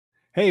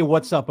Hey,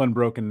 what's up,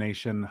 Unbroken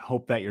Nation?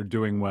 Hope that you're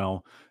doing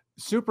well.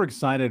 Super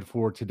excited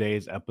for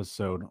today's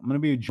episode. I'm going to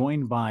be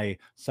joined by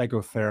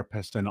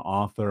psychotherapist and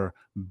author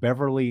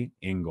Beverly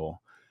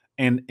Engel.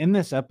 And in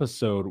this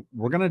episode,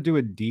 we're going to do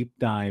a deep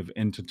dive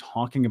into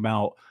talking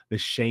about the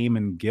shame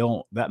and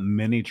guilt that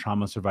many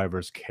trauma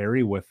survivors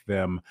carry with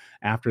them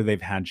after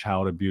they've had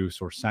child abuse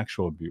or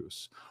sexual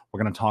abuse.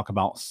 We're going to talk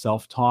about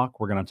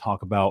self-talk. We're going to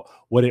talk about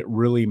what it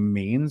really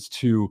means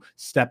to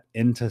step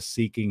into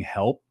seeking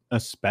help,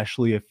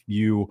 especially if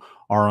you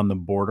are on the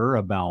border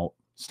about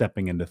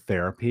stepping into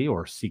therapy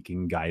or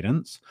seeking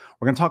guidance.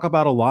 We're going to talk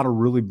about a lot of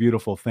really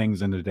beautiful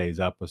things in today's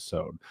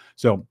episode.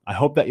 So I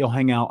hope that you'll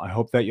hang out. I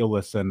hope that you'll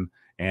listen.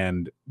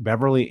 And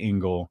Beverly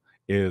Engel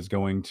is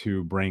going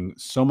to bring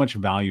so much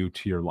value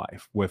to your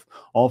life with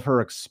all of her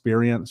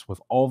experience,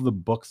 with all of the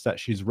books that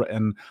she's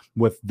written,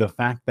 with the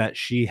fact that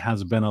she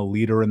has been a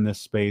leader in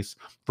this space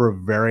for a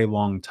very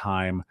long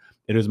time.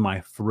 It is my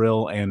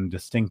thrill and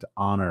distinct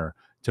honor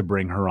to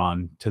bring her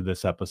on to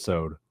this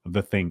episode of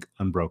the Think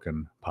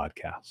Unbroken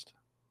podcast.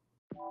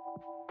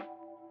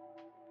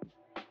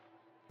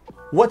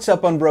 What's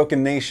up,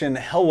 Unbroken Nation?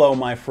 Hello,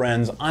 my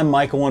friends. I'm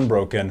Michael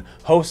Unbroken,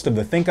 host of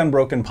the Think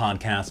Unbroken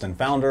podcast and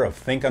founder of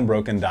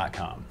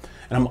thinkunbroken.com.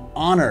 And I'm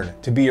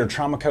honored to be your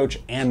trauma coach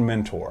and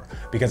mentor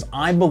because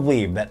I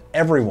believe that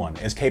everyone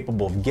is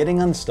capable of getting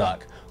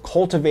unstuck,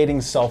 cultivating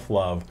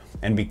self-love,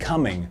 and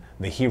becoming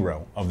the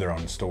hero of their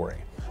own story.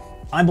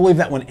 I believe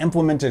that when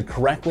implemented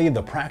correctly,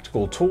 the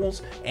practical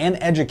tools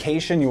and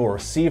education you will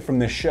receive from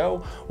this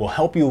show will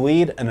help you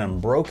lead an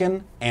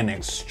unbroken and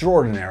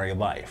extraordinary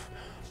life.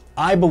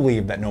 I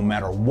believe that no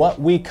matter what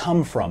we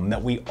come from,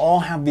 that we all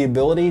have the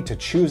ability to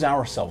choose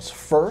ourselves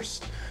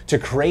first, to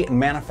create and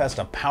manifest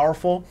a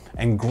powerful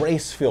and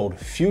grace-filled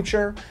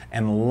future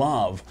and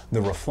love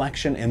the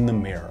reflection in the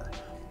mirror.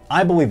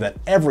 I believe that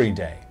every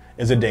day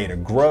is a day to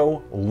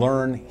grow,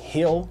 learn,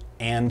 heal,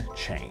 and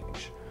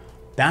change.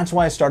 That's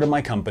why I started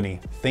my company,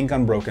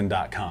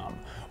 thinkunbroken.com,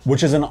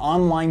 which is an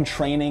online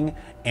training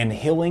and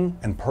healing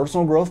and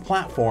personal growth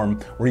platform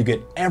where you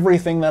get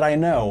everything that I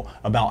know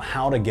about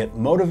how to get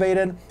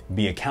motivated,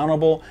 be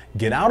accountable,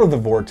 get out of the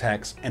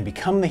vortex, and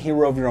become the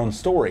hero of your own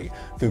story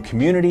through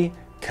community,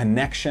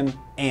 connection,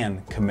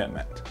 and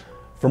commitment.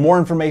 For more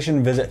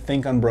information, visit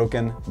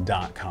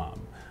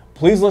thinkunbroken.com.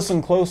 Please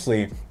listen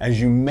closely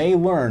as you may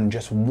learn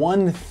just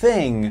one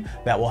thing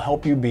that will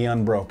help you be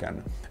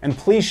unbroken. And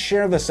please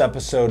share this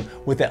episode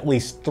with at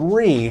least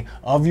 3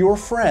 of your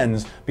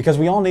friends because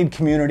we all need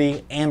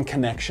community and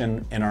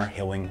connection in our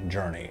healing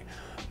journey.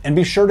 And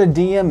be sure to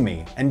DM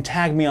me and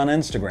tag me on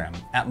Instagram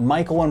at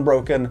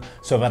MichaelUnbroken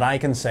so that I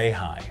can say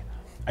hi.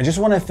 I just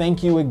want to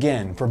thank you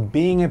again for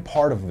being a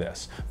part of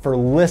this, for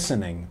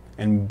listening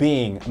and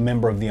being a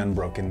member of the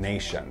Unbroken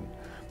Nation.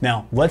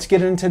 Now, let's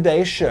get into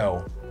today's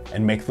show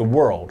and make the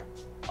world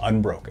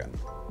unbroken.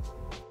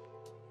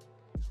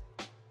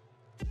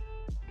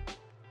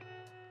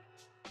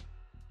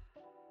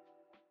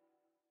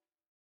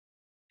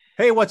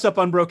 Hey, what's up,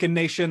 Unbroken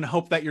Nation?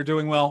 Hope that you're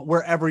doing well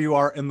wherever you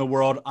are in the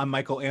world. I'm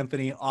Michael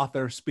Anthony,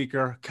 author,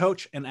 speaker,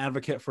 coach, and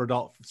advocate for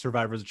adult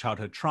survivors of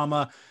childhood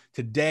trauma.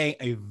 Today,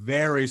 a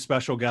very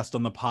special guest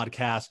on the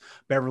podcast,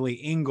 Beverly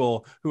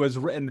Engel, who has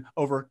written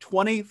over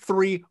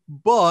 23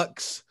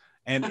 books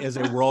and is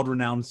a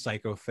world-renowned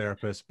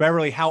psychotherapist.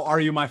 Beverly, how are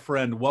you, my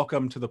friend?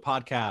 Welcome to the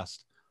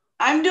podcast.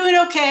 I'm doing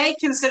okay,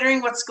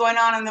 considering what's going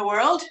on in the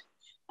world,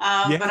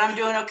 but I'm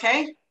doing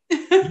okay.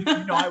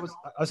 I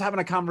was having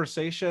a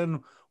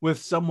conversation with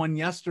someone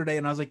yesterday,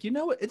 and I was like,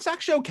 it's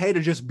actually okay to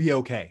just be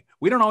okay.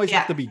 We don't always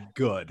have to be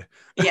good.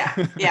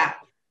 Yeah.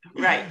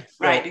 Right,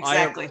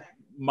 exactly.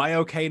 My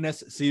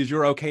okayness sees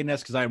your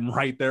okayness because I'm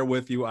right there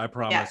with you. I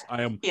promise.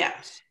 I am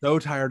so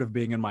tired of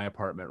being in my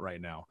apartment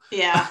right now.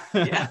 Yeah.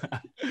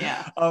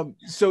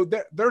 So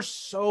there's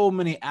so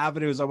many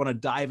avenues I want to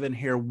dive in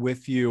here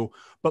with you.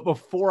 But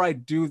before I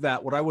do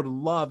that, what I would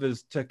love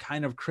is to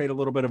kind of create a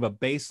little bit of a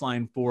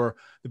baseline for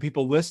the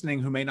people listening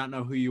who may not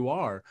know who you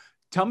are.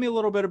 Tell me a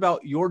little bit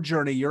about your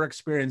journey, your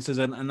experiences,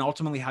 and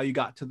ultimately how you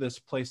got to this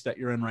place that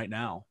you're in right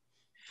now.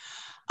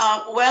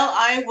 Well,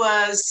 I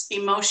was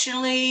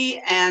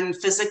emotionally and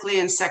physically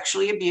and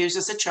sexually abused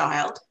as a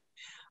child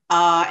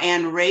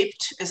and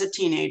raped as a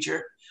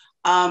teenager.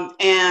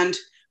 And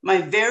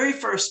my very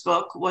first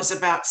book was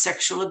about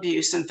sexual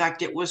abuse. In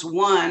fact, it was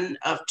one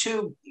of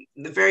 2,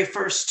 the very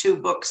first 2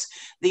 books.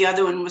 The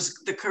other one was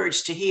The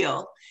Courage to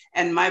Heal.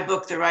 And my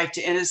book, The Right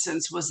to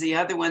Innocence, was the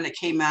other one that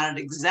came out at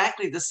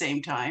exactly the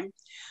same time.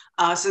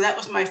 So that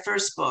was my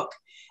first book.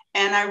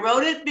 And I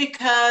wrote it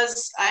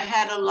because I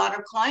had a lot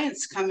of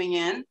clients coming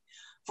in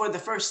for the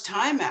first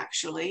time,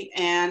 actually,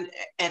 and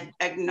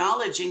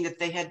acknowledging that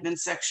they had been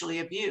sexually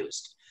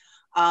abused.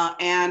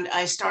 And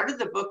I started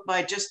the book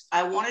by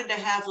I wanted to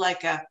have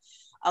like a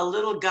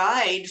little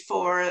guide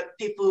for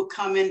people who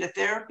come into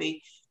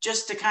therapy,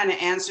 just to kind of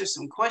answer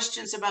some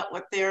questions about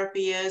what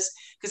therapy is,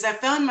 because I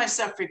found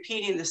myself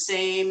repeating the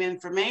same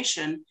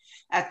information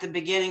at the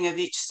beginning of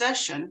each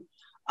session.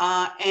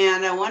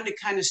 And I wanted to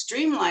kind of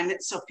streamline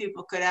it so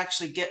people could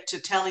actually get to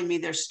telling me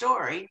their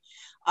story.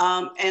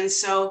 And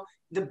so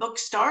the book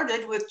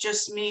started with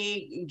just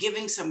me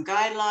giving some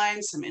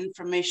guidelines, some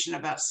information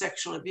about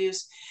sexual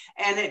abuse.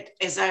 And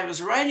as I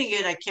was writing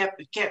it,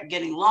 it kept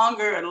getting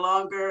longer and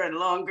longer and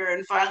longer.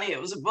 And finally,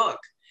 it was a book.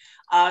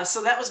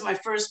 So that was my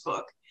first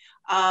book.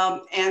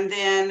 And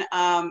then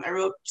I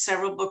wrote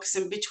several books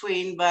in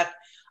between, but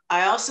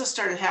I also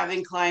started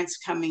having clients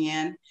coming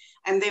in,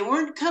 and they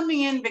weren't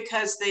coming in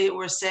because they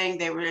were saying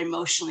they were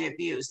emotionally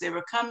abused. They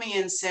were coming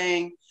in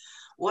saying,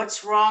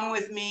 what's wrong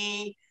with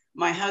me?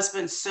 My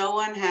husband's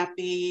so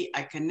unhappy.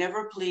 I can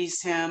never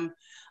please him.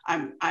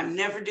 I'm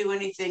never do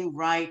anything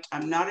right.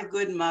 I'm not a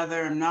good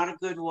mother. I'm not a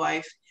good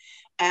wife.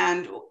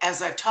 And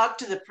as I talked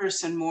to the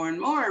person more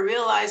and more, I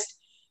realized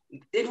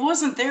it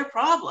wasn't their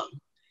problem.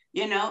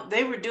 You know,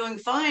 they were doing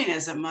fine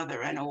as a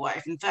mother and a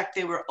wife. In fact,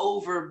 they were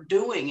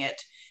overdoing it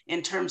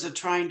in terms of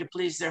trying to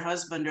please their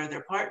husband or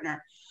their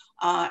partner.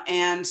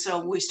 And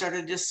so we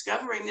started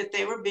discovering that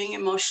they were being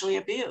emotionally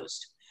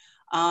abused.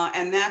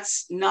 And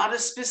that's not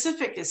as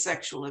specific as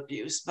sexual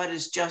abuse, but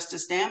is just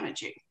as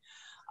damaging.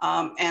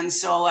 And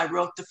so I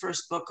wrote the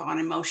first book on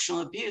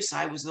emotional abuse.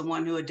 I was the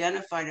one who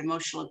identified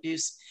emotional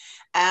abuse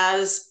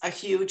as a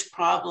huge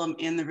problem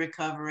in the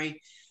recovery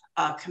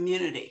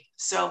community.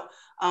 So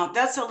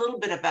that's a little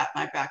bit about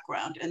my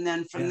background. And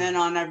then from then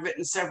on, I've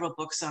written several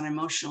books on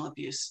emotional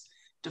abuse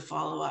to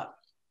follow up.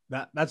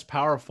 That's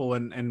powerful,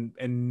 and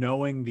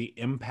knowing the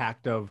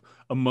impact of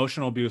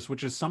emotional abuse,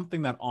 which is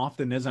something that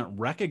often isn't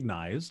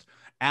recognized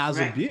as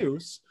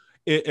abuse,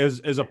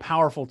 is a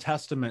powerful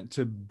testament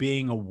to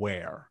being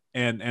aware.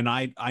 And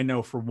I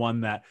know for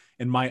one that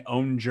in my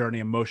own journey,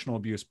 emotional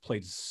abuse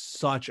played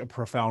such a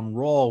profound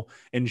role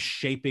in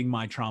shaping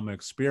my trauma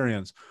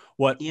experience.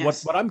 What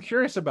I'm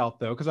curious about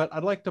though, because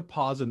I'd like to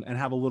pause and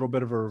have a little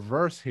bit of a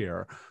reverse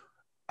here.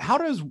 How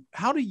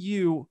do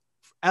you,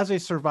 as a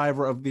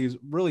survivor of these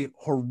really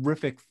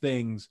horrific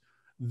things,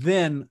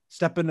 then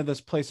step into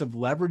this place of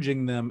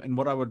leveraging them and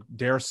what I would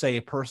dare say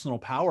personal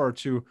power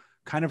to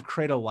kind of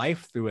create a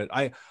life through it?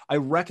 I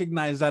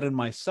recognize that in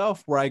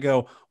myself, where I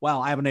go, wow,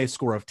 I have an ACE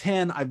score of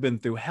 10. I've been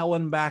through hell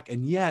and back.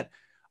 And yet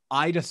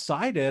I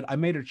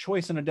made a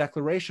choice and a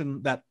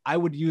declaration that I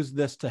would use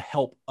this to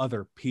help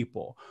other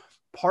people.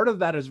 Part of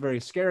that is very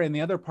scary. And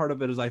the other part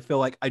of it is I feel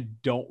like I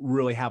don't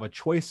really have a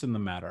choice in the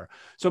matter.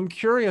 So I'm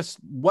curious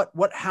what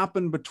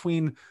happened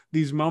between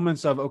these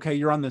moments of, okay,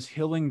 you're on this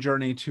healing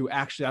journey to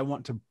actually, I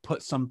want to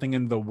put something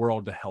in the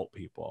world to help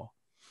people.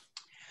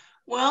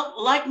 Well,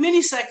 like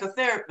many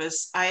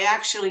psychotherapists, I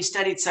actually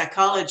studied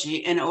psychology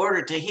in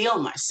order to heal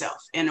myself,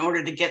 in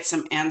order to get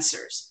some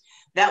answers.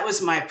 That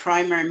was my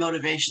primary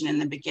motivation in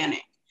the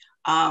beginning.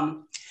 I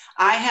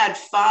had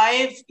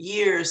 5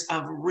 years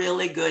of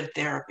really good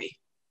therapy,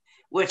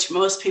 which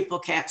most people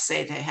can't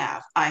say they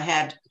have. I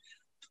had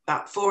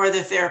about 4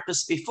 other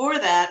therapists before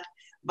that,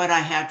 but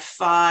I had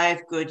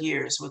 5 good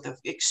years with an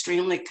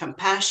extremely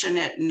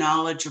compassionate,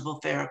 knowledgeable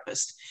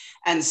therapist.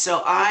 And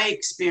so I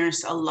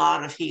experienced a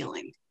lot of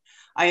healing.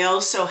 I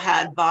also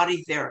had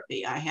body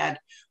therapy. I had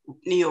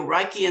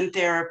neo-Reichian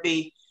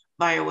therapy,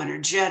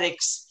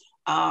 bioenergetics.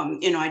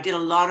 I did a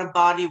lot of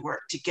body work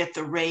to get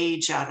the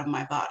rage out of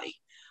my body.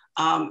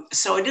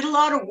 So I did a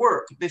lot of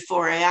work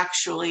before I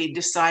actually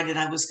decided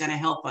I was going to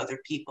help other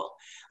people.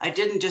 I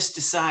didn't just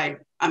decide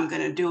I'm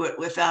going to do it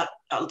without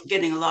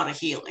getting a lot of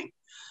healing.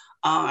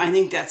 I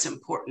think that's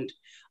important.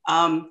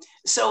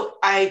 So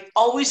I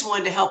always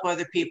wanted to help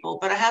other people,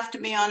 but I have to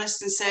be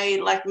honest and say,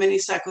 like many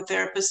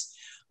psychotherapists,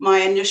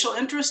 my initial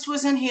interest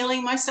was in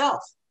healing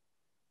myself.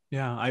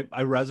 Yeah,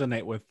 I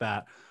resonate with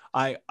that.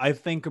 I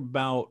think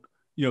about,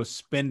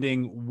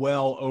 spending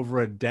well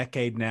over a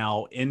decade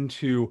now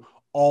into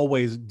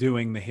always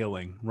doing the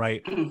healing,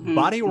 right?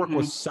 Body work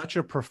was such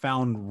a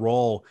profound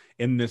role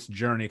in this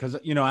journey because,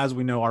 as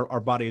we know, our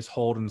bodies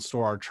hold and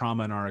store our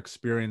trauma and our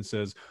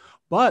experiences.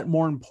 But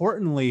more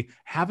importantly,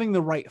 having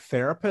the right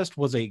therapist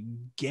was a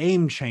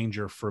game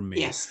changer for me.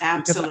 Yes,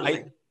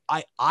 absolutely.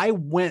 I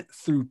went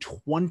through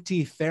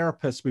 20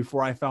 therapists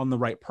before I found the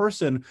right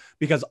person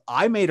because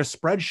I made a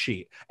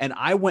spreadsheet and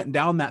I went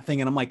down that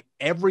thing and I'm like,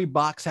 every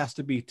box has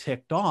to be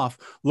ticked off,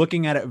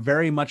 looking at it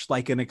very much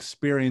like an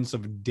experience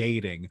of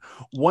dating.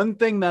 One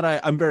thing that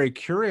I'm very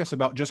curious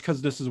about, just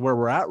because this is where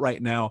we're at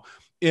right now,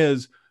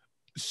 is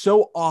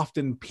so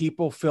often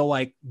people feel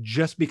like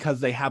just because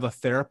they have a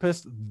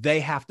therapist,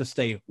 they have to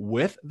stay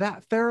with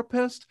that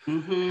therapist.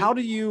 How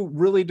do you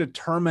really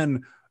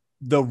determine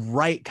the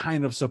right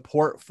kind of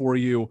support for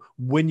you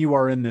when you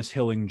are in this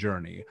healing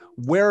journey?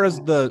 Where's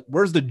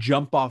the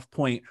jump off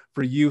point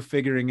for you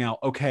figuring out,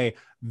 okay,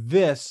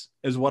 this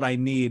is what I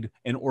need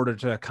in order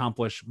to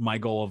accomplish my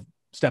goal of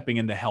stepping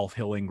into health,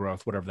 healing,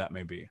 growth, whatever that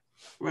may be?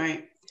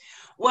 Right.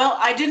 Well,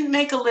 I didn't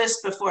make a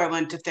list before I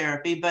went to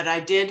therapy, but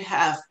I did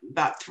have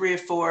about 3 or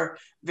 4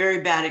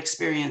 very bad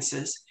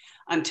experiences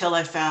until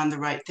I found the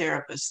right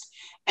therapist.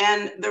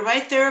 And the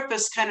right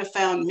therapist kind of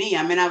found me.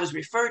 I mean, I was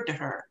referred to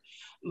her.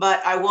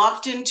 But I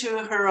walked into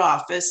her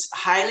office,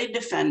 highly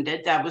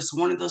defended. That was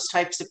one of those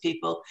types of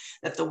people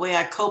that the way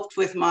I coped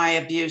with my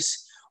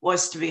abuse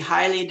was to be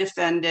highly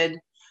defended.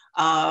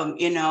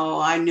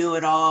 I knew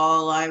it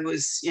all. I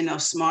was,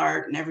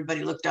 smart, and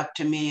everybody looked up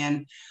to me,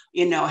 and,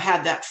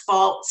 had that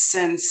false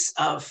sense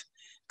of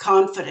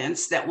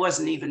confidence that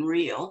wasn't even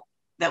real,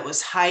 that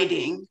was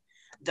hiding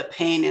the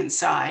pain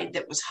inside,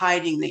 that was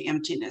hiding the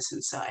emptiness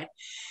inside.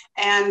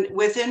 And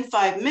within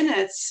 5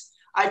 minutes,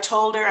 I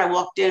told her, I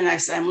walked in, I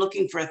said, I'm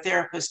looking for a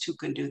therapist who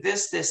can do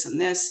this, this, and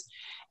this.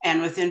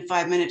 And within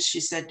 5 minutes, she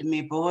said to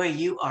me, boy,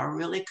 you are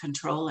really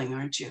controlling,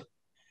 aren't you?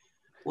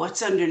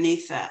 What's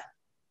underneath that?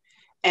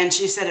 And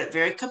she said it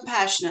very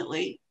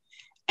compassionately.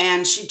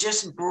 And she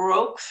just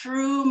broke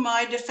through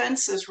my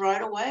defenses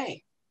right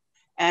away.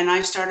 And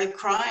I started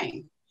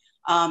crying.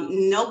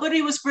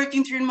 Nobody was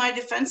breaking through my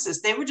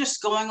defenses. They were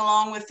just going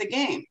along with the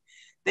game.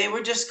 They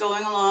were just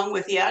going along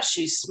with, yeah,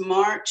 she's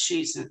smart.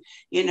 She's,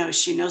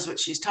 she knows what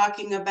she's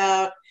talking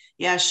about.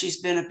 Yeah,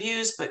 she's been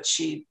abused, but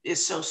she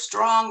is so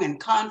strong and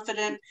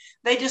confident.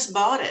 They just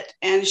bought it,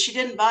 and she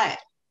didn't buy it.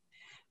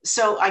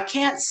 So I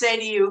can't say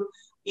to you,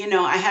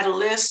 I had a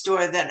list,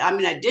 or that,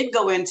 I did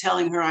go in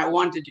telling her I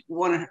wanted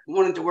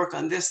to work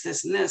on this,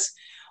 this, and this,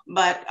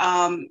 but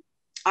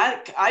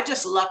I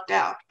just lucked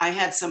out. I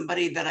had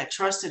somebody that I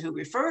trusted who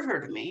referred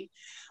her to me,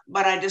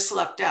 but I just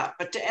lucked out.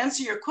 But to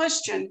answer your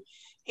question,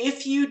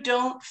 if you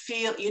don't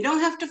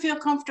have to feel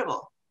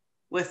comfortable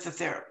with the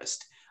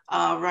therapist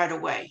right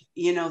away.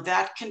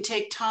 That can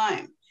take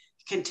time.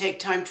 It can take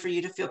time for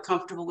you to feel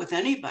comfortable with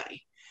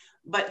anybody,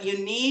 but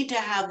you need to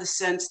have the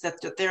sense that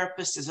the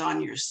therapist is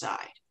on your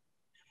side.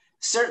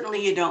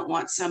 Certainly you don't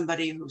want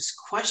somebody who's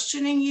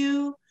questioning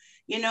you.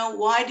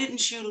 Why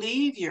didn't you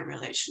leave your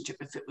relationship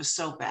if it was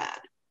so bad?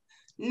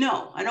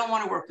 No, I don't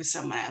want to work with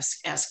someone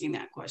asking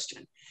that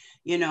question.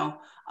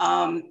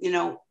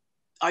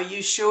 Are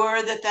you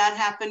sure that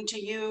happened to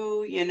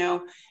you?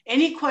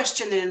 Any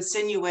question that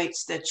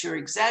insinuates that you're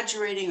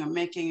exaggerating or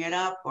making it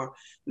up or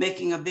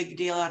making a big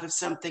deal out of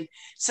something,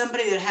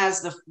 somebody that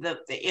has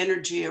the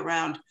energy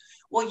around,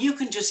 well, you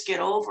can just get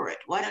over it.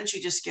 Why don't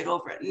you just get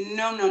over it?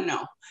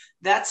 No.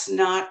 That's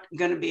not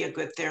going to be a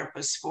good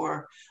therapist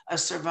for a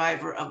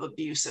survivor of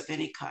abuse of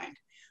any kind.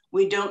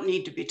 We don't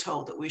need to be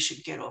told that we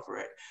should get over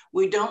it.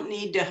 We don't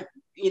need to,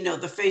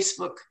 the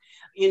Facebook,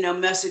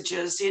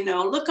 messages,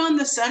 look on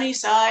the sunny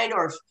side,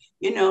 or,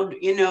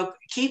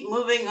 keep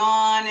moving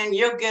on and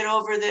you'll get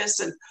over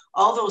this, and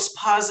all those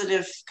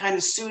positive, kind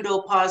of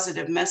pseudo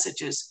positive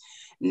messages.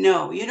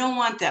 No, you don't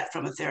want that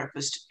from a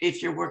therapist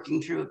if you're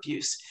working through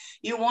abuse.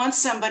 You want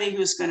somebody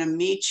who's going to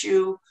meet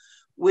you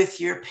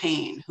with your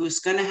pain, who's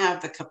going to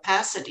have the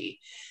capacity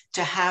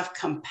to have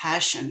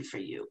compassion for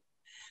you,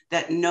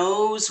 that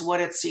knows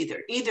what it's either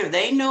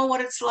they know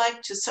what it's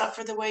like to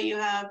suffer the way you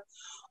have,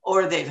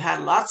 or they've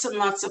had lots and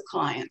lots of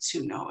clients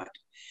who know it,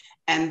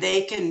 and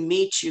they can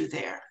meet you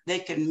there. They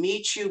can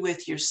meet you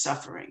with your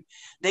suffering.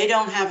 They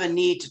don't have a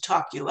need to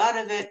talk you out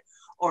of it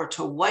or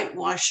to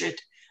whitewash it.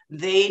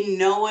 They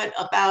know it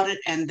about it,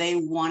 and they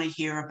want to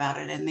hear about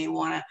it, and they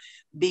want to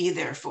be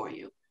there for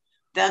you.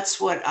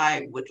 That's what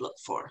I would look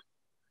for.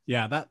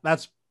 Yeah,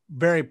 that's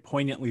very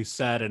poignantly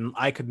said, and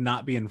I could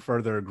not be in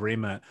further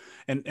agreement.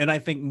 And I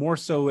think more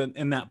so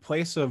in that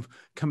place of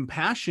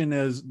compassion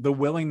is the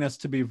willingness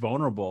to be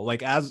vulnerable.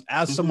 Like as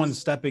someone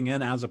stepping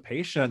in as a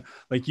patient,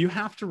 like you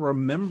have to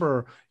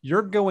remember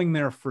you're going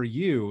there for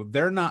you.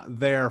 They're not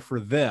there for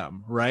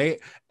them, right?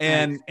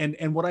 And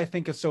what I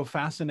think is so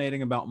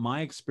fascinating about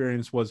my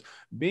experience was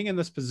being in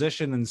this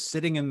position and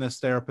sitting in this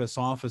therapist's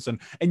office. And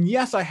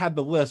yes, I had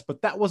the list,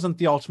 but that wasn't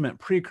the ultimate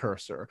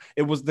precursor.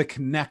 It was the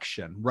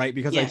connection, right?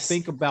 Because I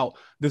think about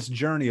this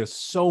journey is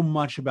so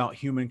much about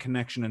human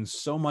connection and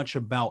so much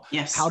about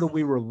how do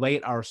we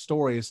relate our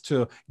stories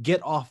to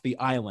get off the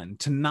island,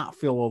 to not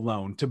feel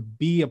alone, to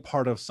be a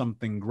part of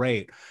something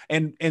great,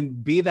 and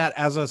be that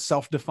as a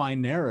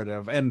self-defined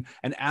narrative. And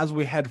as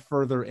we head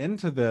further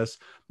into this,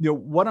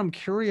 what I'm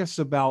curious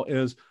about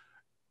is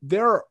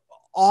there are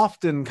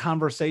often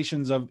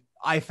conversations of,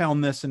 I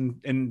found this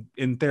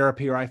in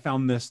therapy, or I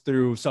found this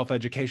through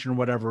self-education, or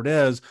whatever it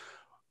is.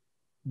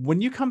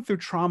 When you come through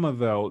trauma,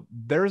 though,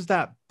 there's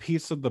that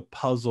piece of the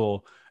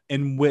puzzle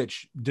in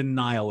which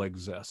denial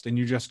exists. And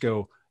you just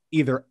go,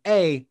 either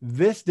A,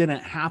 this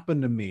didn't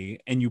happen to me,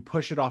 and you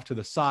push it off to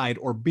the side,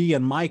 or B,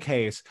 in my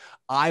case,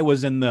 I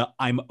was in the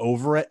I'm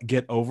over it,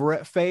 get over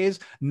it phase,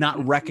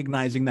 not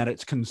recognizing that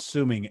it's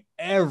consuming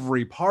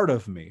every part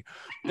of me.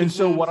 And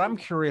so what I'm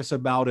curious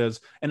about is,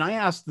 and I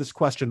ask this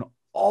question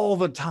all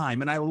the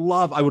time, and I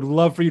would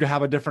love for you to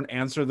have a different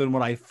answer than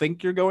what I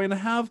think you're going to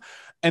have.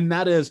 And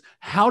that is,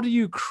 how do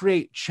you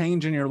create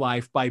change in your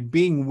life by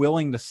being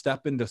willing to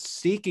step into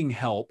seeking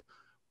help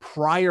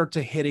prior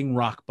to hitting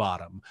rock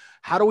bottom?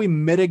 How do we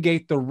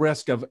mitigate the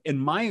risk of, in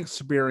my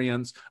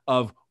experience,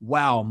 of,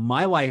 wow,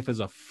 my life is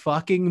a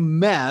fucking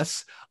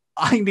mess,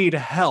 I need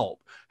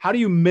help? How do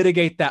you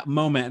mitigate that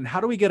moment, and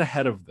how do we get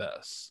ahead of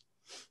this?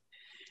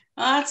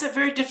 That's a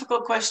very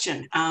difficult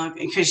question,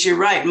 because you're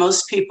right.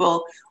 Most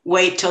people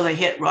wait till they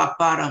hit rock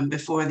bottom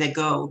before they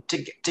go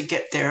to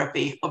get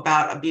therapy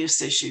about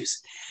abuse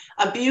issues.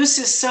 Abuse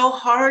is so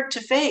hard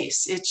to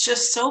face. It's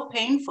just so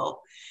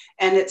painful.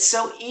 And it's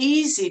so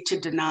easy to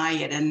deny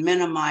it and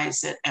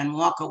minimize it and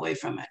walk away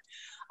from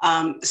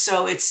it.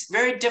 So it's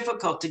very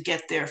difficult to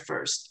get there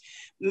first.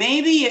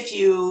 Maybe if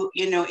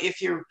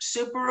if you're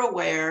super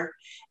aware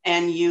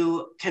and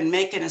you can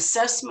make an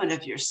assessment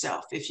of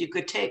yourself, if you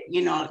could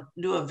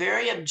do a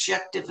very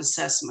objective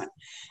assessment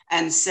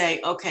and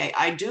say, okay,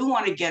 I do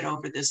want to get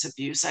over this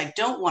abuse. I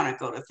don't want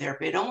to go to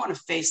therapy. I don't want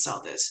to face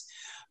all this.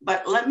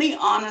 But let me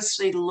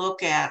honestly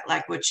look at,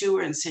 like what you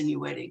were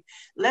insinuating,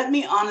 let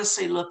me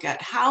honestly look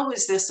at, how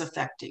is this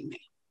affecting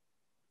me?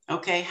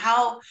 Okay,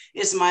 how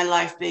is my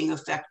life being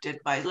affected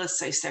by, let's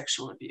say,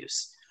 sexual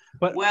abuse?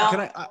 But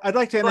Well, I'd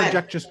like to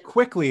interject just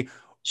quickly.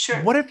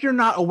 Sure. What if you're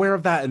not aware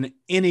of that in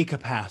any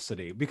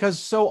capacity? Because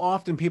so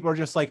often people are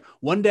just like,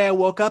 one day I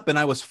woke up and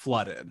I was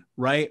flooded,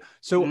 right?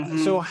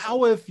 So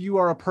how if you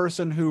are a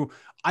person who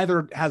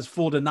either has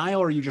full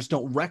denial or you just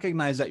don't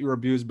recognize that you're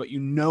abused, but you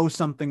know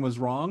something was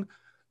wrong,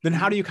 then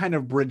how do you kind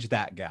of bridge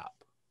that gap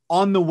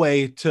on the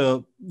way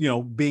to,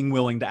 being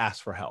willing to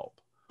ask for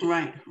help?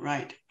 Right,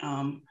 right.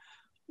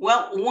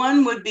 Well,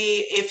 one would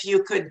be if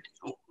you could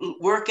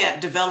work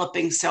at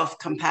developing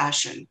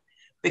self-compassion,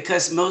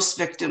 because most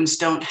victims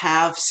don't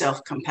have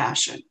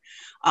self-compassion.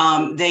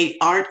 They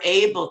aren't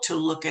able to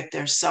look at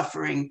their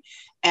suffering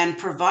and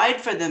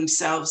provide for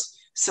themselves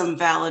some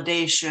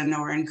validation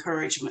or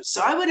encouragement.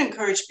 So I would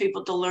encourage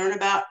people to learn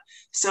about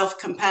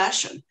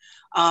self-compassion.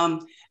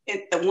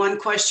 One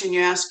question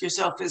you ask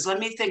yourself is, let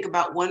me think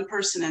about one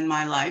person in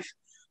my life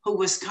who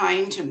was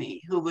kind to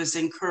me, who was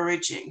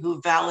encouraging,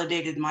 who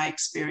validated my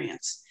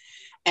experience.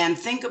 And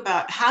think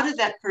about, how did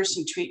that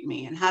person treat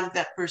me and how did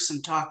that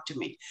person talk to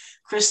me?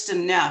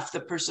 Kristen Neff, the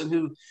person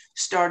who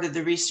started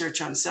the research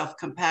on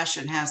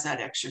self-compassion, has that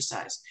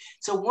exercise.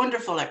 It's a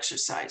wonderful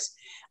exercise.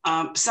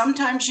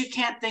 Sometimes you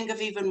can't think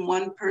of even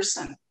one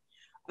person.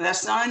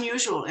 That's not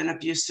unusual in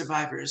abuse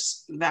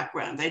survivors'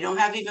 background. They don't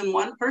have even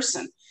one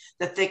person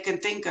that they can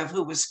think of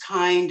who was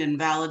kind and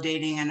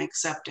validating and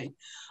accepting.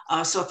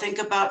 So think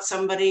about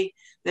somebody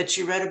that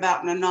you read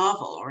about in a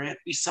novel or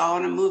you saw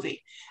in a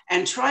movie,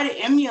 and try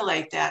to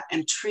emulate that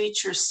and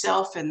treat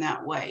yourself in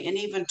that way, and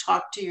even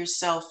talk to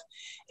yourself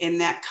in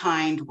that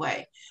kind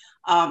way.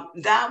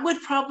 That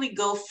would probably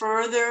go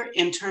further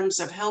in terms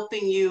of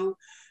helping you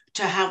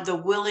to have the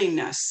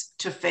willingness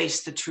to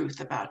face the truth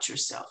about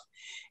yourself.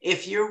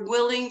 If you're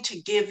willing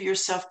to give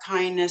yourself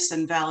kindness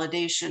and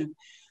validation,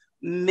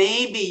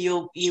 maybe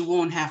you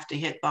won't have to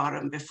hit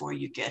bottom before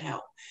you get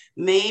help.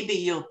 Maybe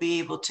you'll be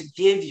able to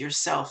give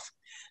yourself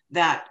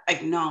that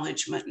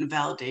acknowledgement and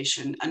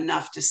validation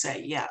enough to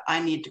say, yeah,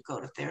 I need to go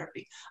to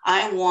therapy.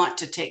 I want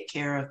to take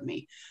care of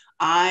me.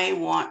 I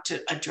want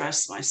to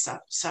address my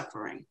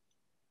suffering.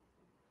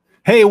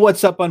 Hey,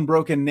 what's up,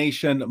 Unbroken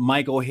Nation?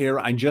 Michael here.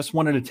 I just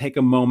wanted to take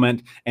a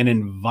moment and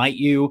invite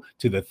you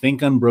to the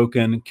Think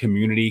Unbroken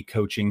community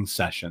coaching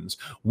sessions.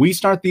 We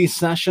start these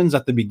sessions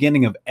at the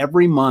beginning of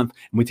every month,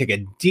 and we take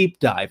a deep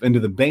dive into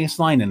the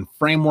baseline and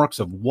frameworks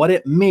of what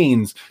it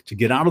means to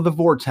get out of the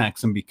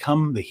vortex and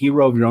become the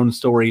hero of your own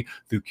story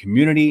through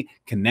community,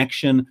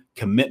 connection,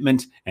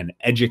 commitment, and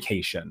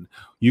education.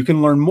 You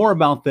can learn more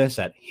about this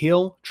at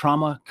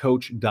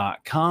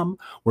healtraumacoach.com,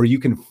 where you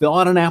can fill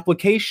out an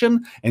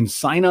application and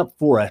sign up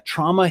for a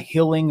trauma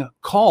healing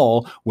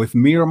call with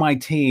me or my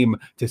team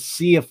to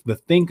see if the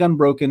Think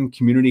Unbroken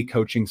community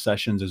coaching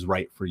sessions is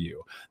right for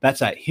you.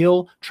 That's at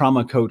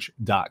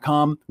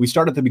healtraumacoach.com. We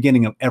start at the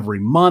beginning of every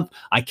month.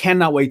 I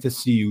cannot wait to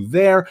see you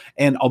there.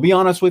 And I'll be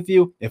honest with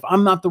you, if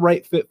I'm not the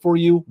right fit for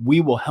you,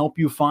 we will help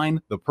you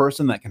find the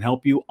person that can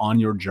help you on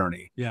your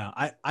journey. Yeah,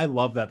 I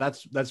love that.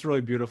 That's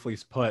really beautifully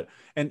put.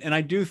 And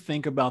I do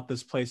think about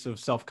this place of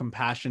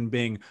self-compassion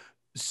being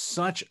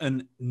such a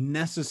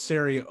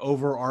necessary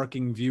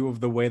overarching view of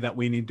the way that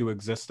we need to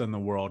exist in the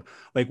world.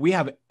 Like, we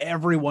have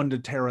everyone to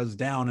tear us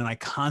down. And I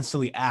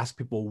constantly ask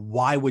people,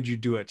 why would you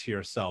do it to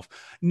yourself?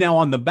 Now,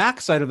 on the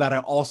backside of that, I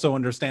also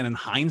understand in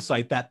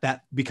hindsight that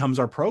that becomes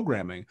our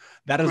programming.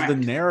 That is the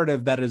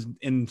narrative that is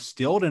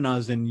instilled in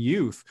us in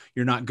youth.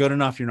 You're not good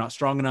enough. You're not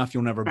strong enough.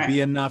 You'll never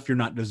be enough. You're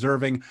not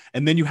deserving.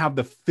 And then you have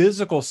the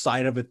physical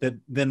side of it that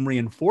then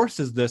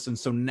reinforces this. And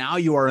so now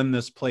you are in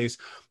this place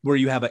where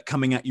you have it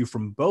coming at you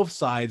from both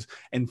sides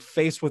and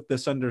faced with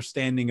this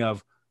understanding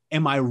of,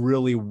 am I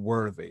really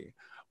worthy?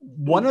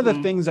 One of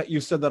the things that you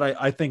said that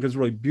I think is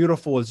really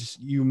beautiful is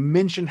you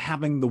mentioned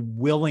having the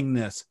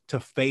willingness to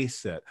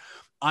face it.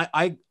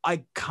 I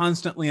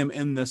constantly am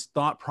in this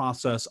thought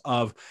process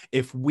of,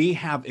 if we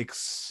have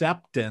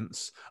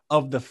acceptance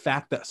of the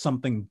fact that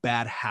something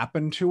bad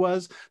happened to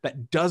us,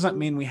 that doesn't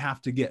mean we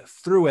have to get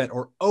through it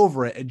or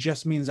over it. It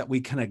just means that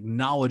we can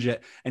acknowledge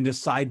it and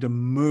decide to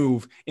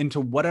move into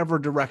whatever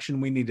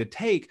direction we need to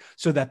take,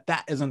 so that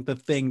that isn't the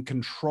thing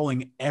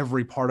controlling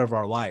every part of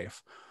our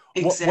life.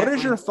 Exactly. What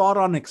is your thought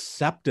on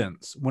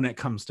acceptance when it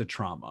comes to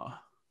trauma?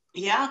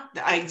 Yeah,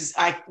 I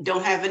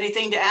don't have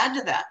anything to add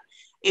to that.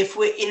 If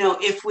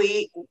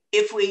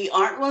we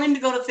aren't willing to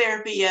go to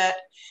therapy yet,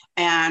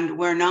 and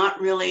we're not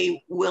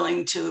really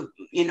willing to,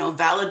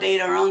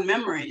 validate our own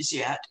memories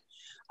yet,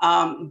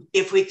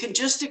 if we could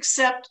just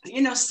accept,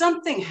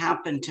 something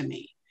happened to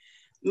me,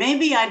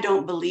 maybe I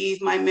don't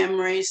believe my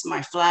memories,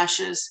 my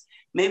flashes.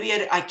 Maybe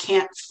I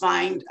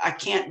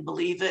can't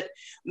believe it.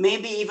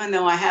 Maybe even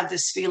though I have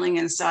this feeling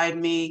inside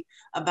me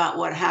about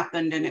what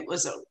happened and it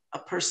was a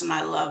person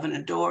I love and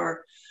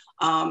adore,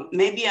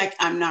 maybe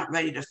I'm not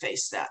ready to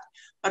face that.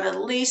 But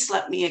at least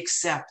let me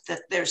accept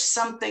that there's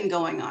something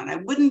going on. I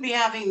wouldn't be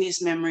having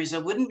these memories. I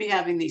wouldn't be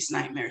having these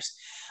nightmares.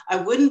 I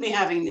wouldn't be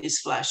having these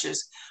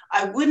flashes.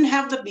 I wouldn't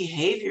have the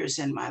behaviors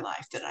in my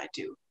life that I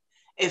do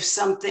if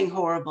something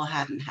horrible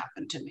hadn't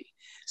happened to me.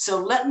 So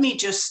let me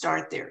just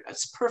start there.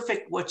 It's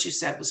perfect. What you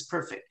said was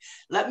perfect.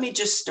 Let me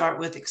just start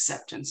with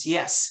acceptance.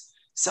 Yes,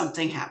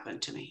 something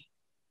happened to me.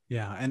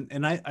 Yeah.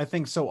 And I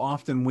think so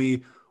often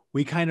we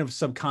kind of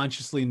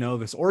subconsciously know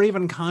this, or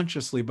even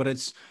consciously, but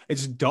it's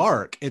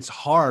dark. It's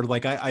hard.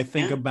 Like I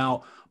think Yeah.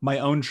 about my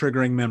own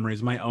triggering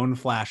memories, my own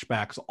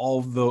flashbacks, all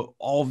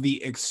of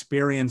the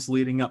experience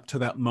leading up to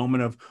that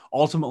moment of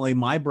ultimately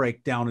my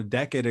breakdown a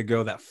decade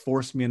ago that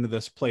forced me into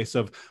this place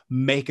of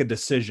make a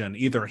decision,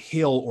 either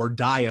heal or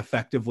die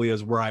effectively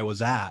is where I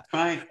was at.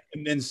 Right.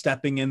 And then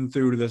stepping in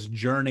through this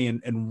journey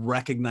and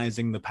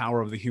recognizing the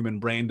power of the human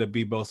brain to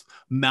be both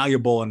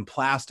malleable and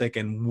plastic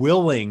and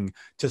willing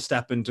to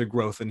step into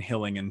growth and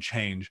healing and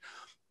change.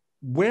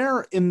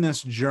 Where in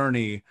this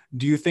journey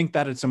do you think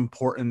that it's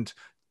important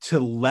to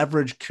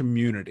leverage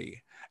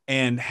community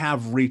and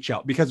have reach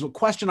out? Because a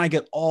question I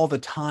get all the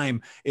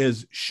time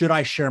is, should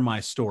I share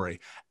my story?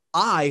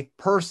 I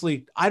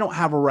personally, I don't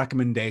have a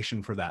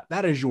recommendation for that.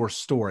 That is your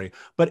story.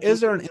 But is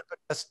there an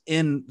impetus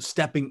in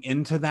stepping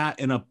into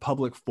that in a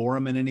public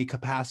forum in any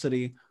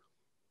capacity?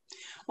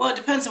 Well, it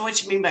depends on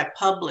what you mean by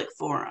public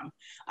forum.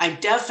 I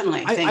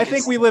definitely I think think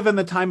it's, we live in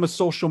the time of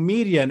social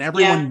media and yeah,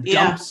 everyone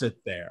yeah, dumps it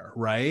there,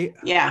 right?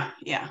 yeah,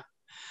 yeah.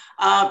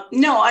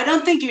 No, I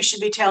don't think you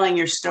should be telling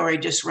your story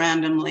just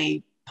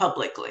randomly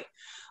publicly.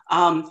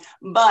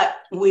 But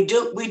we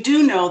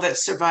do know that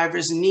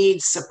survivors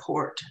need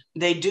support.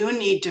 They do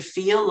need to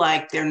feel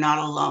like they're not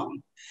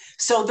alone.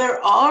 So there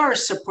are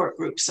support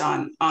groups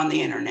on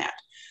the internet.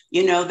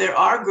 There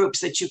are groups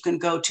that you can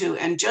go to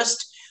and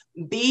just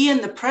be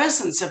in the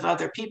presence of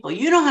other people.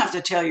 You don't have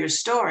to tell your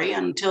story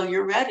until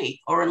you're ready,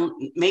 or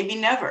maybe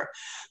never.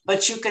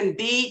 But you can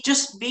be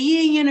just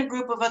being in a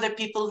group of other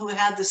people who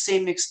have the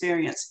same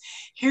experience,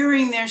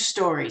 hearing their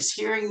stories,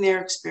 hearing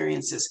their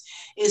experiences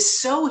is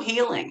so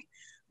healing,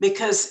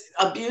 because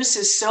abuse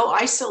is so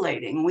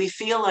isolating. We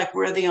feel like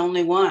we're the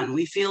only one.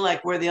 We feel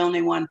like we're the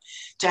only one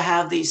to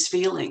have these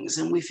feelings.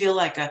 And we feel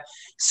like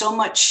so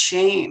much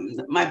shame.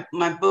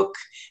 My book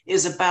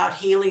is about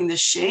healing the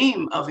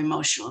shame of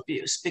emotional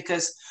abuse,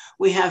 because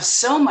we have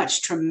so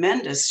much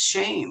tremendous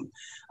shame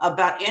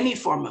about any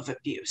form of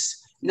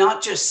abuse,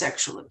 not just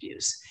sexual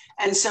abuse.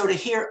 And so to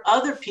hear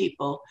other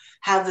people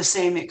have the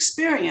same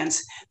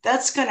experience,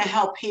 that's going to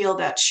help heal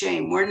that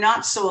shame. We're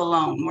not so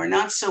alone. We're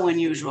not so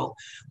unusual.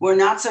 We're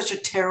not such a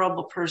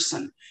terrible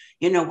person.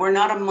 We're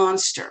not a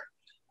monster.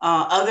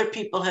 Other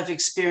people have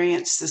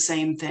experienced the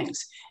same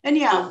things. And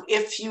yeah,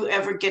 if you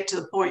ever get to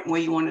the point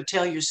where you want to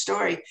tell your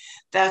story,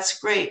 that's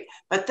great.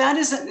 But that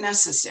isn't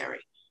necessary.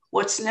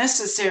 What's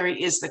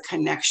necessary is the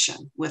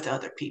connection with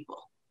other people.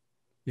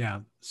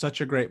 Yeah,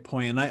 such a great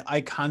point. And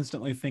I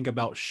constantly think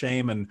about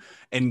shame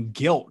and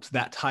guilt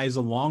that ties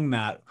along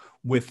that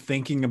with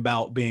thinking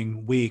about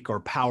being weak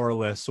or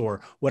powerless or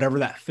whatever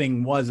that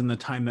thing was in the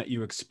time that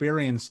you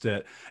experienced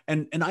it.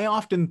 And I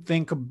often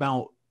think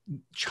about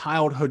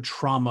childhood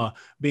trauma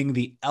being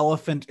the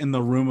elephant in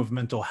the room of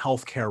mental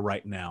health care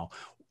right now.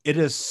 It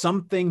is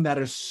something that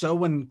is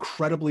so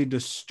incredibly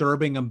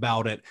disturbing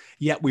about it,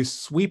 yet we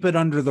sweep it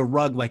under the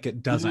rug like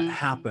it doesn't Mm-hmm.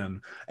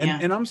 happen. Yeah.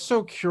 And I'm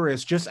so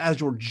curious, just as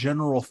your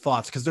general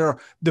thoughts, because there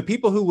are the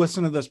people who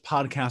listen to this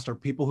podcast are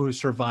people who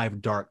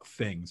survive dark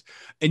things.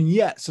 And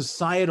yet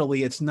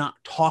societally, it's not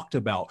talked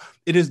about.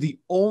 It is the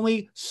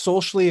only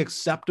socially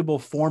acceptable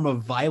form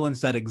of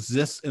violence that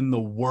exists in the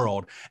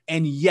world.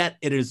 And yet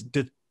it is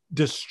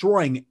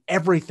destroying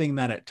everything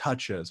that it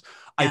touches.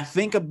 I Yeah.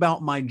 think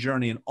about my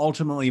journey, and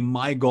ultimately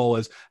my goal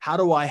is, how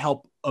do I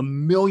help a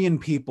million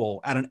people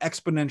at an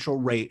exponential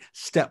rate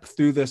step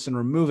through this and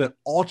remove it,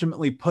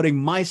 ultimately putting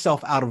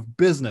myself out of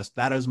business.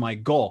 That is my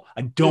goal.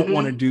 I don't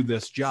want to Mm-hmm. do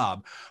this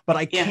job, but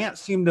I Yeah. can't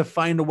seem to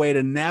find a way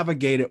to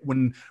navigate it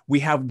when we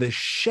have the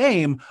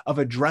shame of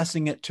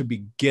addressing it to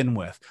begin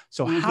with.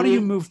 So how do you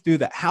Mm-hmm. move through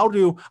that? How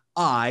do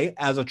I,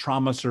 as a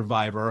trauma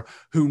survivor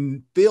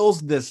who feels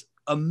this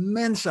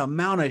immense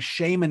amount of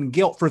shame and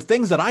guilt for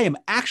things that I am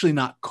actually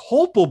not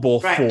culpable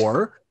Right.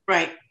 for,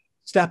 Right.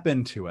 step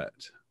into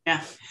it?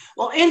 Yeah.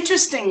 Well,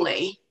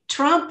 interestingly,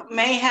 Trump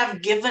may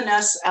have given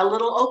us a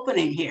little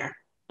opening here.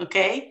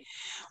 Okay.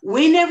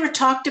 We never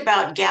talked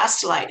about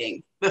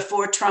gaslighting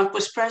before Trump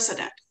was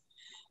president.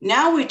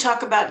 Now we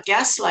talk about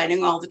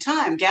gaslighting all the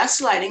time.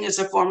 Gaslighting is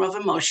a form of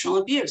emotional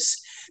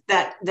abuse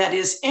that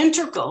is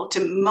integral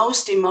to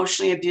most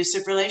emotionally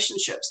abusive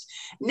relationships.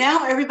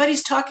 Now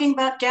everybody's talking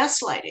about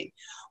gaslighting.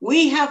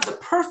 We have the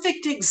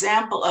perfect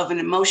example of an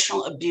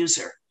emotional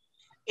abuser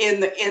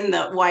in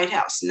the White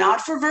House.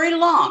 Not for very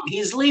long.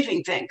 He's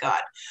leaving, thank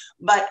God.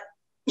 But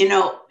you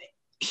know,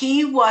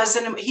 he was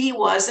and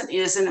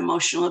is an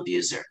emotional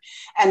abuser,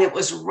 and it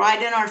was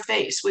right in our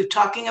face. We're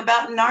talking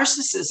about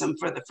narcissism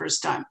for the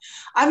first time.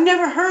 I've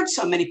never heard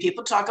so many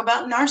people talk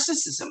about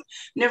narcissism,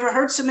 never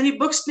heard so many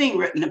books being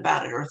written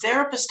about it or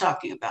therapists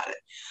talking about it.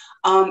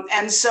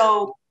 And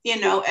so,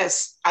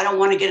 as I don't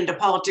want to get into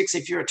politics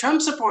if you're a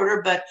Trump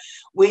supporter, but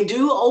we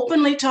do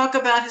openly talk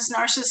about his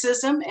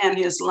narcissism and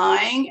his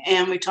lying,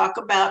 and we talk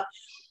about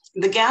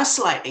the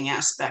gaslighting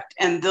aspect,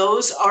 and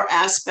those are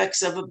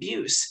aspects of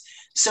abuse.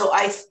 So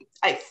I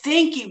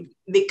think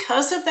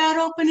because of that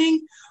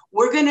opening,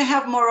 we're going to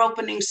have more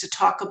openings to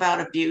talk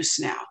about abuse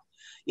now.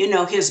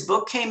 His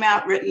book came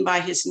out written by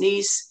his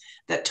niece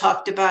that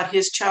talked about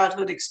his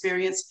childhood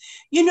experience.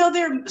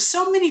 There are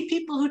so many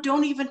people who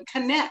don't even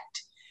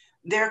connect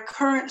their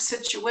current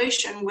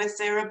situation with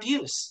their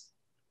abuse.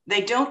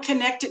 They don't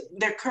connect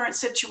their current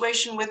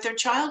situation with their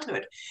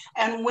childhood.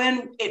 And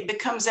when it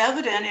becomes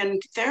evident in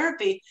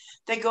therapy,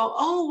 they go,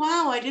 oh,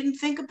 wow, I didn't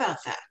think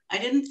about that. I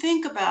didn't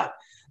think about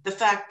the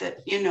fact that,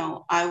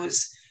 I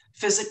was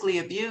physically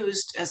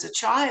abused as a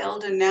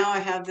child, and now I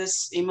have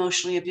this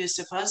emotionally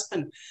abusive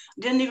husband.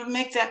 Didn't even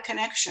make that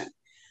connection.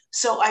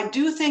 So I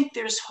do think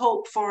there's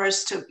hope for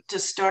us to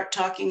start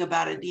talking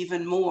about it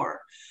even more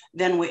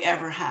than we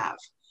ever have.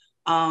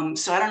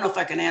 So I don't know if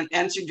I can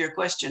answer your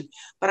question,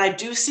 but I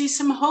do see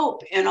some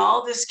hope in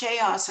all this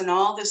chaos and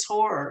all this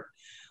horror.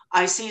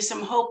 I see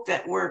some hope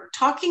that we're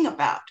talking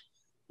about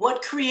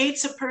what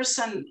creates a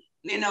person,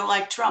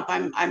 like Trump.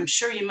 I'm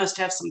sure you must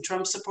have some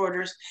Trump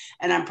supporters,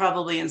 and I'm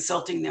probably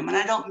insulting them, and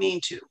I don't mean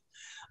to,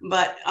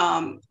 but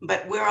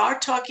we are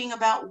talking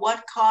about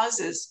what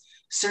causes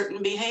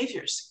certain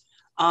behaviors,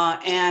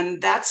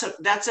 and that's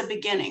a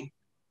beginning,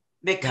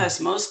 because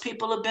most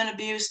people have been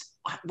abused.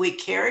 We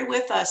carry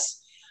with us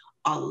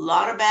a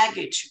lot of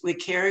baggage. We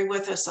carry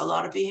with us a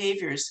lot of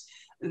behaviors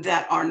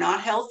that are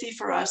not healthy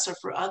for us or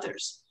for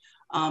others.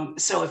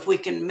 So if we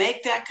can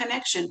make that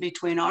connection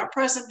between our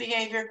present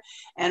behavior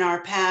and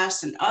our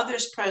past and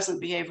others' present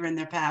behavior in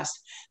their past,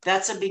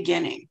 that's a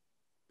beginning.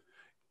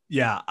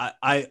 Yeah,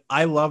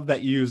 I love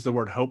that you use the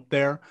word hope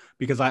there,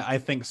 because I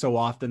think so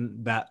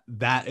often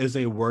that is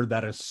a word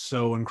that is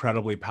so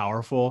incredibly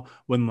powerful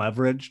when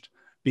leveraged,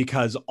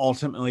 because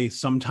ultimately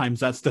sometimes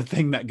that's the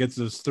thing that gets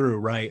us through,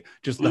 right?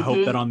 Just the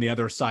hope that on the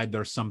other side,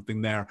 there's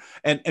something there.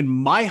 And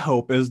my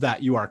hope is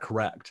that you are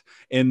correct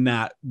in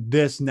that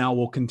this now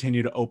will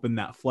continue to open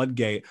that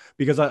floodgate,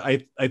 because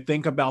I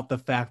think about the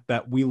fact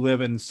that we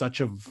live in such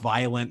a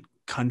violent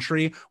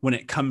country when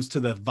it comes to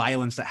the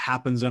violence that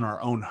happens in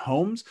our own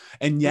homes,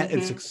 and yet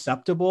it's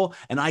acceptable.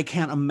 And I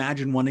can't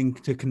imagine wanting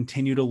to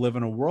continue to live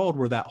in a world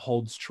where that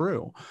holds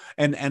true.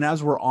 And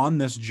as we're on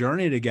this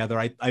journey together,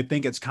 I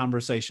think it's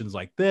conversations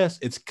like this,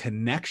 it's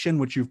connection,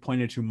 which you've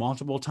pointed to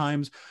multiple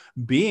times,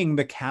 being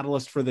the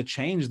catalyst for the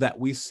change that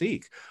we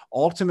seek.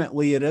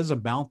 Ultimately, it is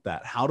about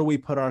that. How do we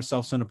put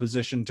ourselves in a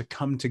position to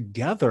come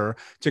together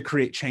to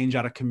create change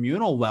at a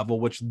communal level,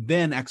 which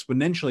then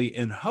exponentially,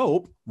 in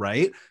hope,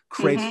 right,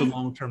 creates the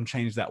long-term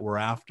change that we're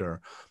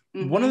after.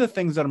 One of the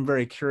things that I'm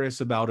very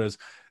curious about is,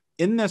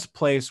 in this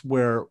place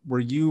where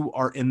you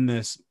are in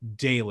this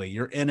daily,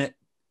 you're in it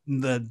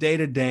the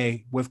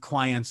day-to-day with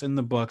clients, in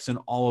the books and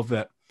all of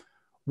it,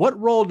 what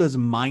role does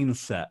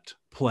mindset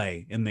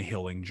play in the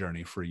healing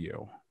journey for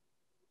you?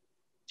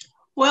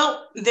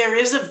 Well, there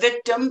is a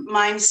victim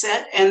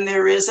mindset and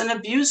there is an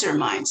abuser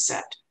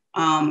mindset.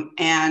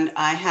 And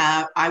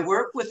I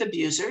work with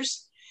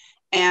abusers,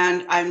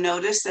 and I've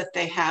noticed that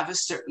they have a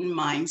certain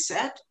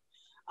mindset.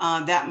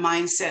 That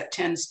mindset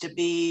tends to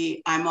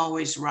be, I'm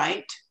always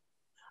right.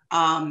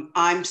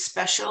 I'm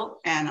special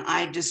and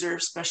I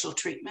deserve special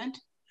treatment.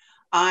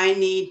 I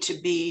need to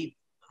be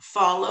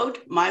followed.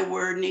 My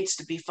word needs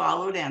to be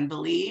followed and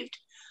believed.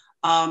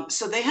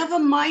 So they have a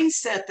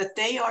mindset that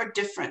they are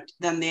different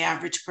than the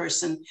average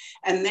person,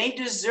 and they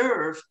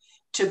deserve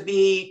to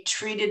be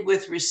treated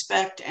with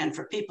respect and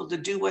for people to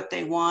do what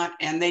they want,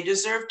 and they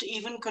deserve to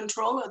even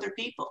control other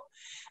people.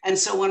 And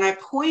so when I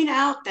point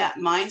out that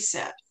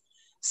mindset,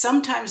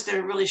 sometimes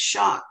they're really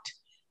shocked,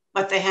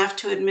 but they have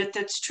to admit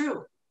that's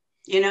true.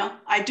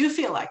 I do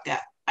feel like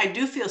that. I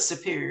do feel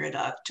superior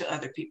to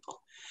other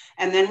people.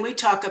 And then we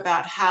talk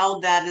about how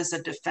that is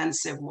a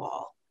defensive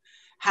wall,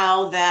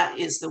 how that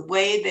is the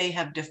way they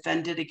have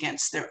defended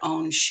against their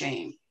own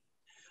shame.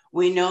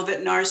 We know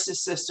that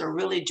narcissists are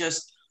really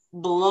just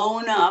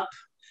blown up.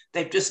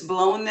 They've just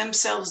blown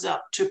themselves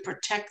up to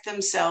protect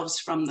themselves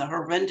from the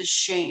horrendous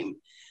shame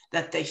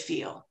that they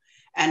feel.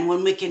 And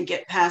when we can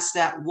get past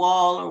that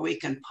wall, or we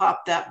can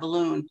pop that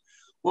balloon,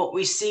 what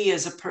we see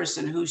is a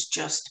person who's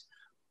just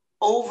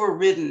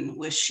overridden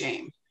with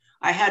shame.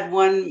 I had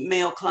one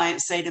male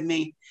client say to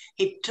me,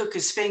 he took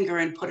his finger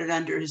and put it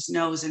under his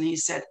nose, and he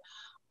said,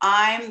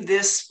 I'm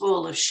this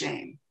full of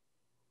shame.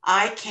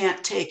 I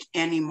can't take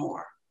any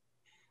more.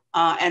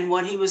 And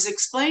what he was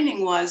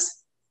explaining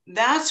was,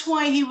 that's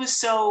why he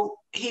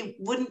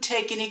wouldn't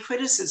take any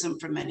criticism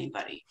from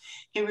anybody.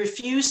 He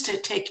refused to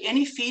take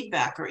any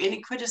feedback or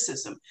any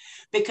criticism,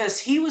 because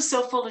he was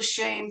so full of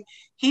shame,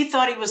 he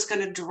thought he was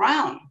going to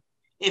drown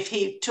if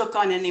he took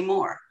on any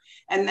more.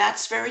 And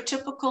that's very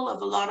typical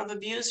of a lot of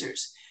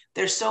abusers.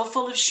 They're so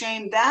full of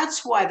shame.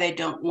 That's why they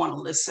don't want to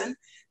listen.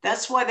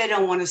 That's why they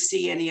don't want to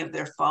see any of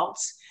their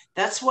faults.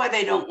 That's why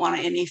they don't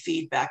want any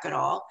feedback at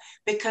all,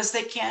 because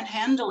they can't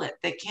handle it.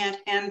 They can't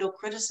handle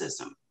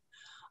criticism.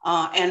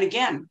 And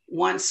again,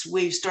 once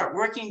we start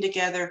working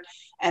together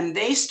and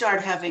they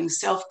start having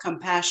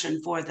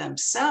self-compassion for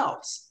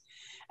themselves,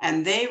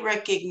 and they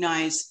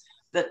recognize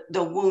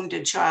the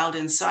wounded child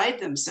inside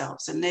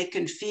themselves, and they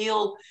can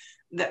feel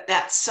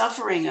that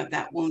suffering of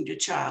that wounded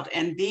child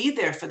and be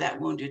there for that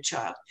wounded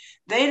child,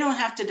 they don't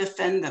have to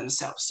defend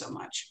themselves so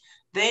much.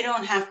 They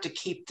don't have to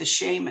keep the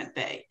shame at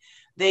bay.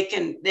 They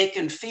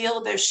can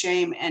feel their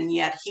shame and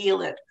yet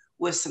heal it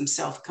with some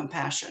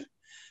self-compassion.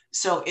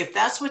 So if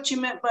that's what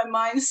you meant by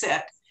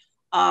mindset,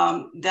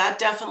 that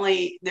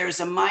definitely, there's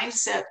a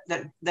mindset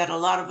that a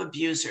lot of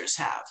abusers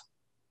have,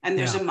 and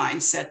there's a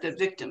mindset that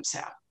victims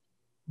have.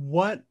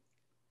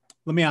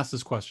 Let me ask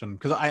this question,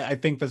 because I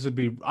think this would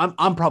be,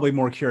 I'm probably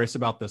more curious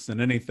about this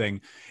than anything,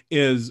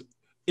 is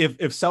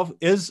if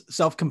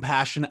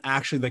self-compassion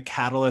actually the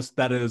catalyst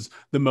that is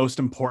the most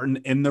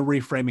important in the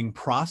reframing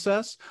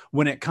process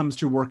when it comes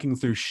to working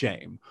through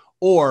shame?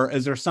 Or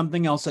is there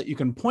something else that you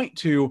can point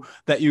to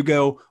that you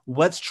go,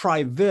 let's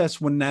try this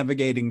when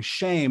navigating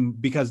shame,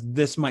 because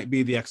this might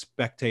be the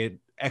expected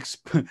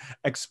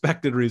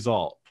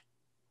result?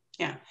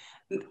 Yeah.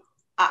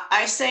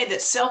 I say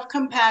that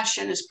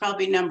self-compassion is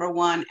probably number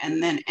one,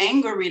 and then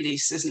anger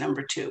release is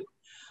number two.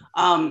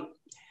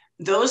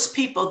 Those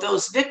people,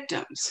 those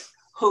victims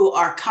who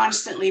are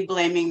constantly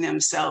blaming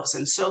themselves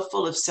and so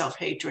full of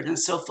self-hatred and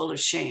so full of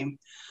shame,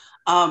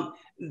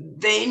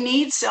 they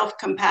need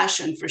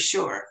self-compassion for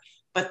sure,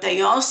 but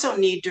they also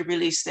need to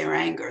release their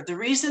anger. The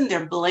reason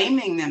they're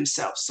blaming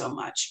themselves so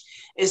much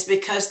is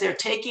because they're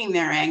taking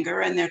their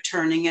anger and they're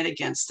turning it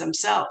against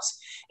themselves.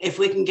 If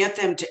we can get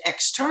them to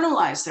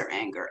externalize their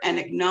anger and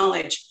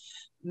acknowledge,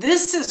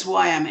 this is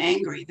why I'm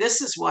angry,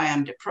 this is why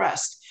I'm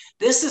depressed,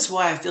 this is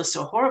why I feel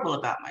so horrible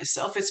about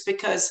myself, it's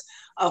because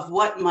of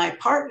what my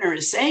partner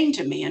is saying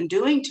to me and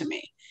doing to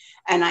me,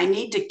 and I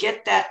need to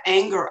get that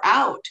anger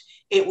out.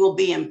 It will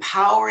be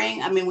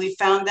empowering. I mean, we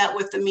found that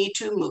with the Me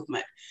Too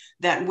movement,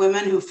 that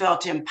women who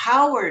felt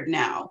empowered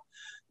now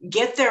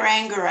get their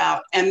anger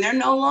out, and they're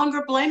no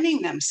longer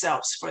blaming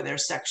themselves for their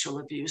sexual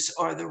abuse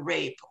or the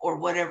rape or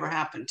whatever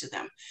happened to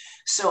them.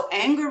 So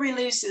anger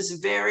release is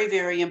very,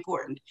 very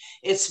important.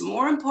 It's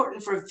more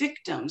important for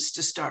victims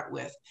to start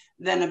with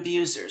than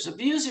abusers.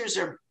 Abusers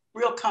are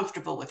real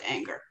comfortable with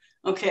anger.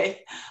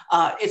 Okay.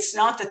 It's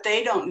not that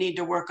they don't need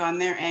to work on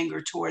their anger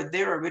toward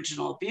their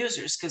original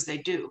abusers, because they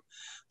do,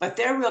 but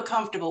they're real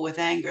comfortable with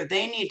anger.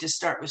 They need to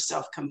start with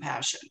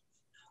self-compassion.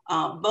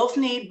 Both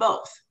need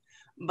both.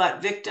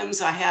 But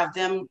victims, I have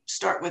them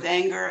start with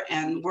anger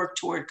and work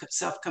toward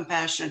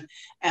self-compassion.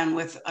 And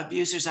with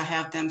abusers, I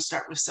have them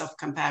start with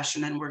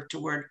self-compassion and work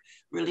toward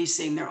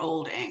releasing their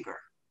old anger.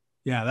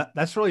 Yeah,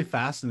 that's really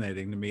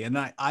fascinating to me. And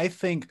I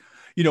think,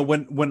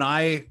 when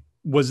I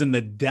was in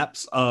the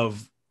depths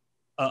of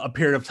a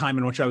period of time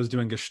in which I was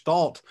doing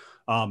Gestalt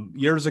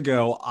years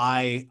ago,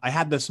 I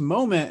had this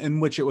moment in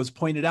which it was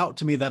pointed out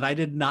to me that I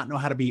did not know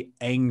how to be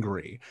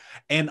angry.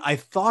 And I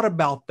thought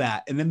about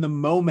that. And in the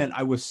moment,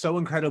 I was so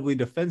incredibly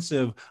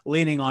defensive,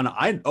 leaning on,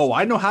 I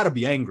know how to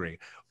be angry.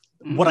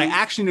 Mm-hmm. What I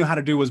actually knew how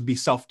to do was be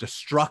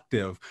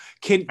self-destructive.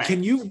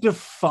 Can you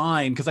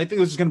define, because I think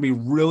this is going to be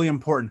really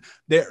important.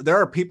 There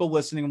are people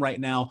listening right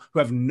now who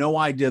have no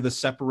idea the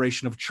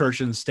separation of church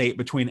and state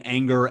between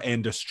anger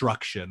and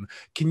destruction.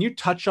 Can you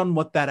touch on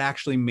what that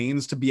actually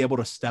means to be able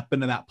to step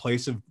into that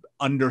place of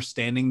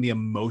understanding the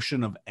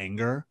emotion of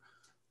anger?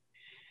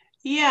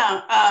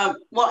 Yeah,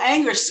 well,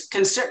 anger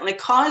can certainly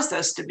cause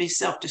us to be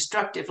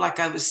self-destructive. Like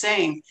I was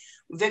saying,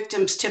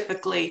 victims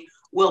typically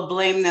will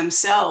blame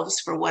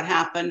themselves for what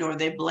happened, or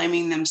they're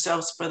blaming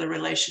themselves for the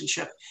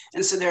relationship.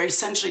 And so they're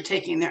essentially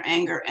taking their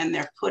anger and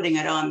they're putting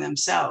it on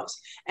themselves.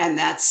 And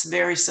that's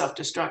very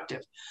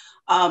self-destructive.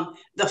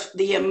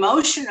 The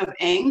emotion of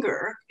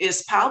anger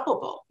is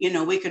palpable.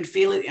 We can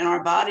feel it in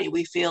our body.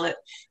 We feel it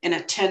in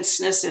a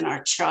tenseness in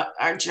our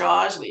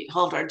jaws. We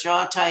hold our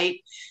jaw tight.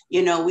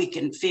 We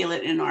can feel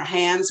it in our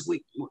hands.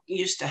 We're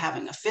used to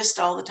having a fist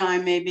all the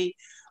time, maybe.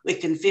 We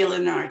can feel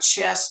it in our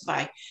chest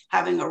by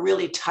having a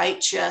really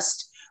tight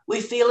chest. We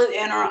feel it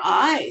in our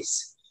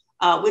eyes.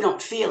 We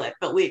don't feel it,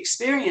 but we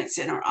experience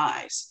it in our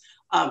eyes.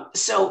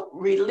 So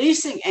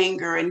releasing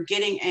anger and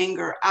getting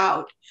anger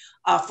out.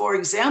 For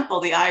example,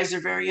 the eyes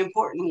are very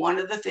important. One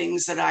of the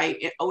things that I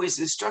always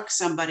instruct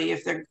somebody,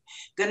 if they're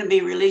going to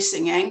be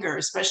releasing anger,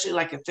 especially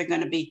like if they're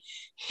going to be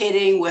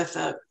hitting with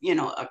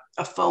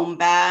a foam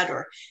bat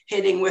or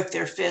hitting with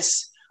their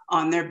fists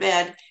on their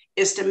bed,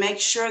 is to make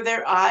sure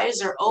their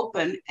eyes are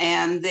open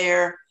and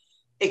they're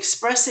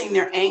expressing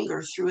their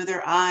anger through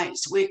their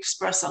eyes. We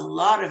express a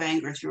lot of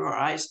anger through our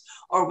eyes,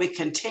 or we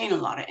contain a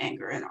lot of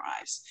anger in our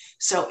eyes.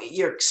 So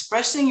you're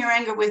expressing your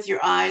anger with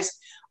your eyes.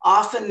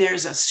 Often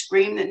there's a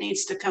scream that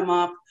needs to come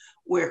up.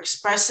 We're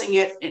expressing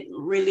it and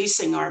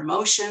releasing our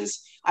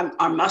emotions,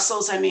 our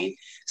muscles, I mean.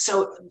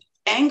 So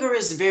anger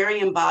is very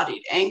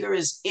embodied. Anger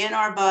is in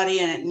our body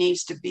and it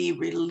needs to be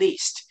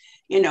released.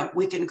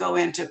 We can go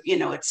into,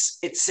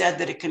 it's said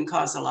that it can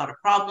cause a lot of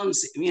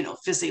problems,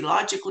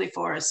 physiologically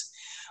for us.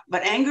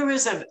 But anger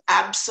is an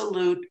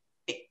absolute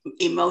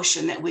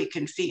emotion that we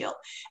can feel.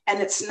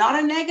 And it's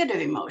not a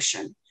negative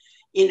emotion.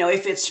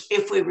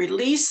 If we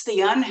release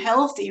the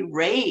unhealthy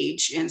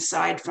rage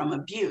inside from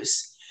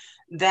abuse,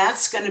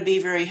 that's going to be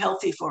very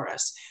healthy for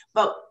us.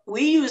 But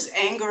we use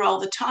anger all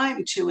the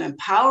time to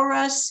empower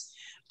us,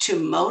 to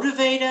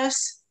motivate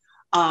us,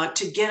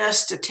 to get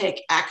us to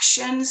take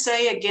action,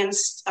 say,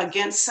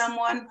 against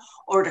someone,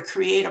 or to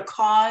create a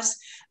cause.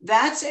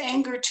 That's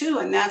anger too,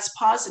 and that's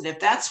positive.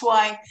 That's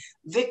why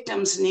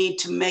victims need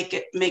to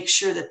make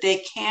sure that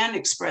they can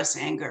express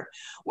anger.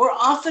 We're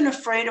often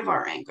afraid of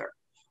our anger.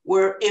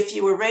 Where if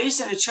you were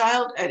raised in a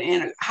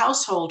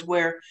household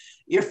where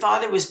your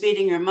father was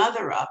beating your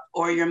mother up,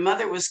 or your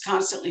mother was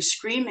constantly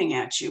screaming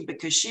at you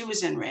because she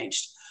was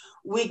enraged,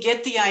 we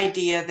get the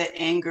idea that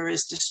anger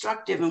is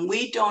destructive, and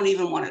we don't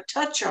even want to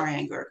touch our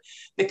anger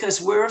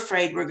because we're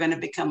afraid we're going to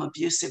become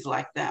abusive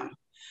like them.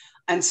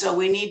 And so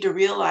we need to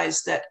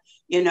realize that,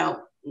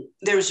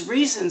 there's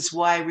reasons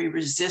why we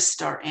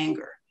resist our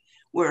anger.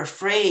 We're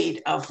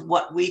afraid of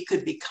what we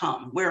could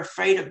become. We're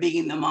afraid of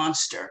being the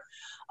monster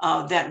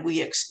that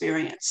we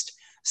experienced.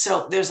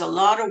 So there's a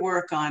lot of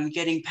work on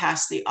getting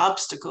past the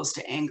obstacles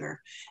to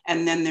anger.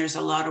 And then there's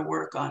a lot of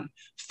work on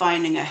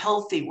finding a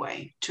healthy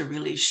way to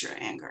release your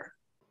anger.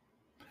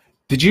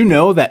 Did you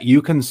know that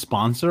you can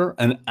sponsor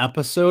an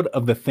episode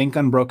of the Think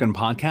Unbroken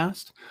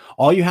podcast?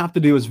 All you have to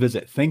do is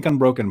visit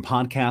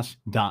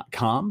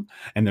thinkunbrokenpodcast.com,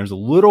 and there's a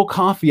little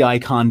coffee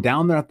icon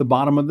down there at the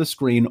bottom of the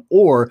screen,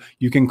 or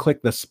you can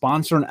click the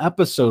sponsor an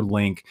episode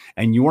link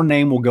and your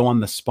name will go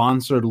on the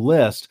sponsored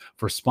list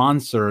for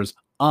sponsors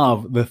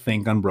of the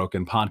Think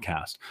Unbroken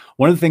podcast.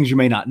 One of the things you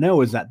may not know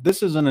is that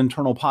this is an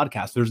internal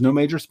podcast. There's no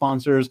major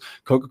sponsors.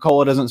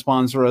 Coca-Cola doesn't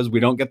sponsor us. We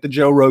don't get the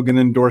Joe Rogan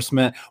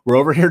endorsement. We're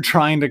over here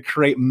trying to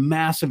create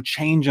massive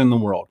change in the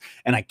world,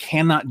 and I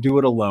cannot do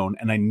it alone,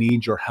 and I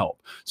need your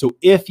help. So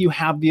if you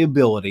have the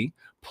ability,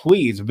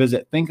 please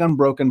visit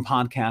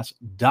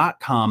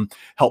thinkunbrokenpodcast.com,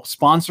 help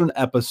sponsor an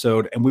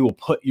episode, and we will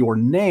put your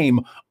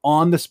name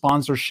on the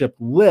sponsorship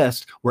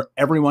list where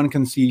everyone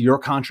can see your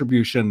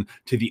contribution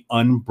to the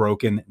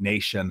unbroken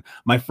nation.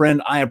 My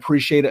friend, I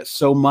appreciate it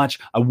so much.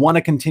 I want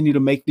to continue to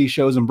make these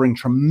shows and bring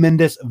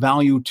tremendous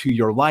value to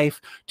your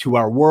life, to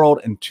our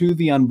world, and to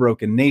the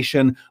unbroken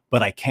nation,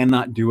 but I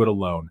cannot do it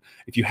alone.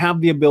 If you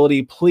have the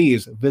ability,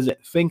 please visit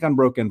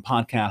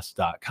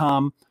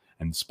thinkunbrokenpodcast.com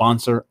and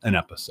sponsor an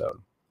episode.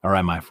 All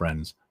right, my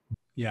friends.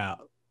 Yeah,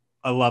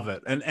 I love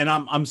it. And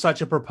I'm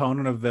such a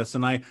proponent of this.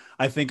 And I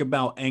think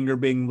about anger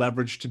being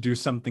leveraged to do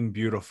something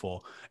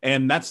beautiful.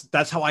 And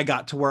that's how I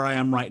got to where I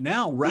am right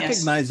now,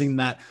 recognizing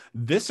that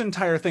this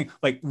entire thing,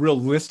 like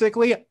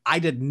realistically, I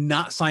did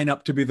not sign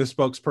up to be the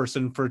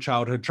spokesperson for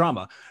childhood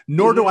trauma,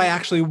 nor do I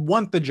actually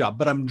want the job,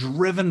 but I'm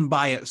driven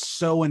by it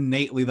so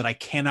innately that I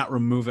cannot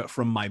remove it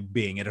from my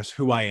being. It is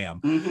who I am.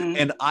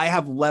 And I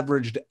have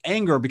leveraged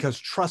anger because,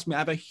 trust me, I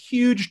have a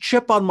huge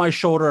chip on my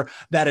shoulder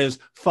that is,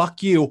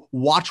 fuck you,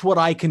 watch what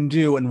I can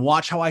do and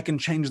watch how I can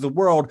change the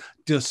world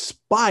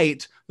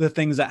despite the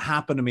things that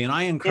happen to me. And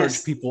I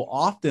encourage people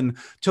often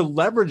to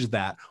leverage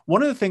that.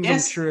 One of the things I'm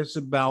curious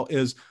about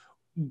is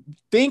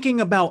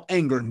thinking about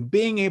anger and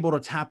being able to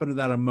tap into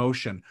that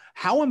emotion.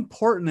 How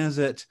important is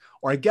it,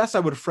 or I guess I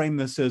would frame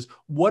this as,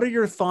 what are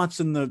your thoughts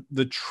in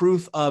the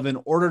truth of,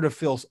 in order to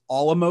feel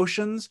all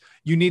emotions,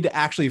 you need to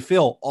actually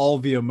feel all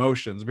the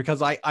emotions?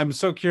 Because I'm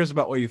so curious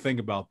about what you think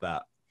about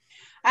that.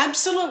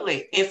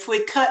 Absolutely. If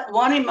we cut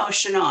one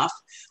emotion off,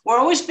 we're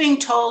always being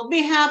told,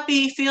 be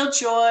happy, feel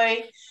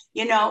joy,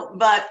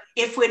 but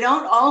if we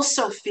don't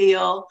also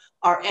feel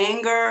our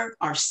anger,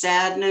 our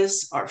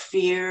sadness, our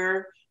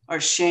fear, our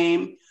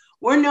shame,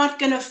 we're not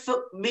going to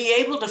be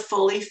able to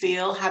fully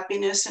feel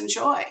happiness and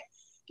joy.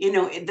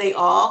 They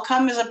all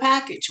come as a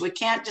package. We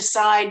can't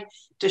decide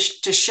to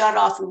shut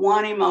off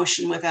one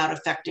emotion without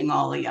affecting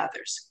all the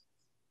others.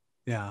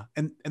 Yeah.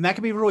 And that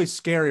can be really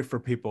scary for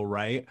people,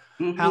 right?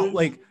 How,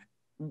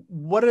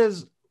 what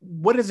is,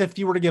 if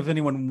you were to give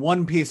anyone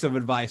one piece of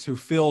advice who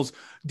feels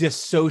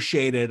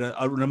dissociated,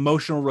 an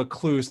emotional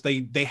recluse,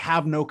 they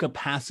have no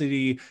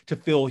capacity to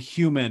feel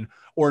human,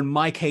 or in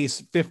my case,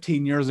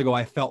 15 years ago,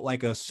 I felt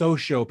like a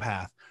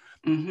sociopath.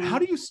 How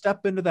do you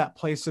step into that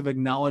place of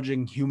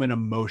acknowledging human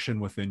emotion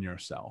within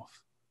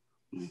yourself?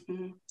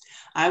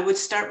 I would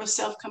start with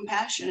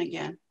self-compassion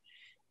again.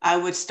 I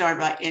would start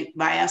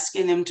by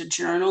asking them to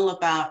journal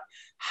about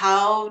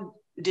what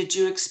did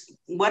you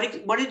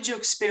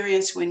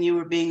experience when you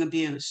were being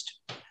abused?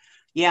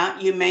 Yeah,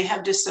 you may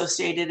have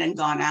dissociated and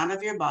gone out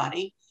of your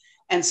body.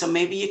 And so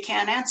maybe you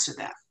can't answer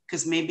that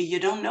because maybe you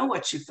don't know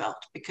what you felt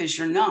because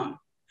you're numb.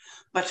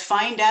 But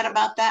find out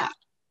about that.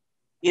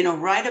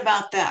 Write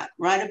about that.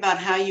 Write about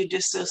how you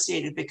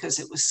dissociated because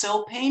it was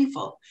so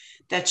painful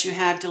that you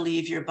had to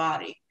leave your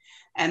body.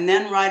 And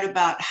then write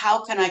about,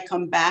 how can I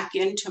come back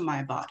into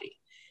my body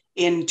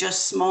in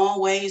just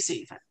small ways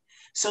even.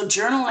 So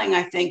journaling,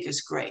 I think,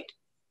 is great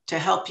to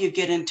help you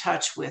get in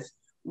touch with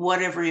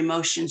whatever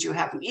emotions you're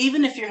having.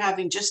 Even if you're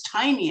having just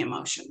tiny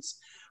emotions,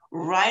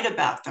 write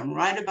about them,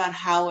 write about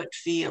how it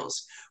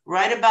feels,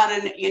 write about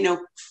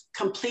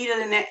complete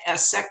an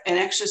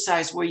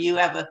exercise where you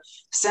have a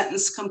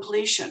sentence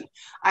completion.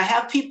 I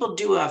have people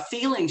do a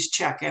feelings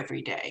check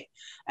every day.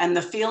 And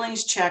the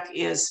feelings check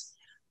is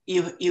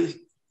you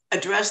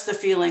address the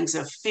feelings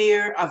of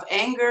fear, of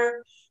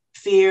anger,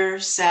 fear,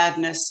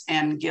 sadness,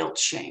 and guilt,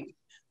 shame.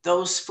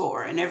 Those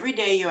four. And every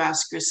day you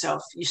ask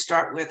yourself, you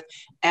start with,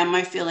 am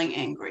I feeling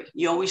angry?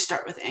 You always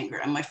start with anger.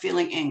 Am I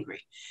feeling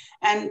angry?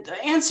 And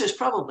the answer is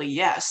probably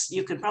yes.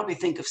 You can probably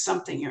think of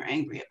something you're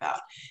angry about.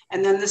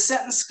 And then the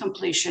sentence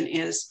completion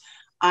is,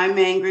 I'm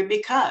angry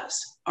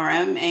because, or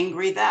I'm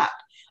angry that.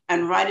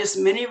 And write as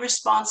many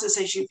responses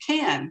as you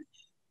can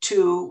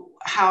to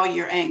how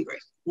you're angry,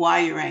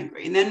 why you're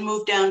angry. And then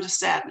move down to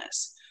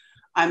sadness.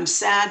 I'm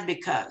sad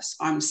because,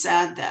 or I'm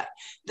sad that.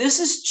 This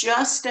is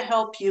just to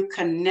help you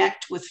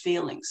connect with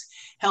feelings,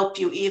 help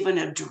you even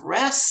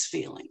address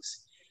feelings.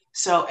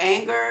 So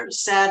anger,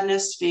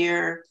 sadness,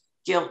 fear,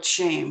 guilt,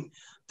 shame,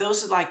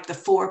 those are like the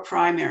four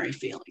primary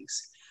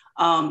feelings.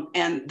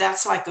 And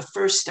that's like the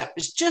first step,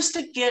 is just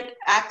to get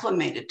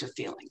acclimated to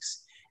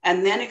feelings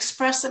and then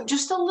express them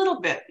just a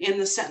little bit in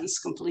the sentence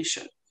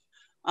completion.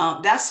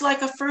 That's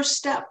like a first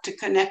step to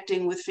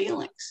connecting with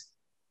feelings.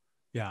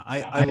 Yeah,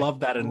 I love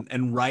that.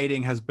 And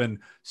writing has been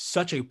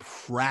such a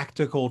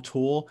practical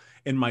tool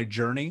in my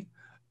journey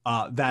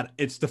that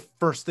it's the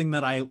first thing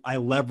that I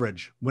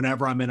leverage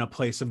whenever I'm in a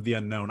place of the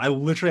unknown. I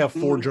literally have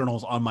 4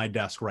 journals on my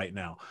desk right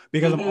now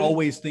because I'm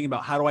always thinking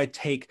about how do I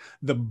take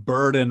the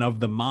burden of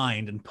the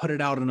mind and put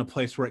it out in a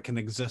place where it can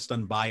exist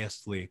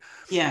unbiasedly.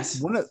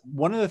 Yes.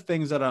 One of the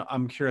things that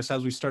I'm curious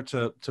as we start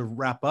to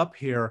wrap up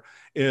here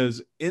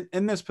is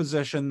in this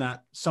position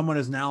that someone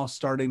is now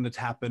starting to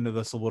tap into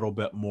this a little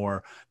bit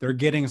more. They're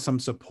getting some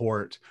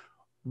support.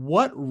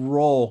 What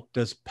role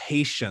does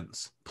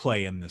patience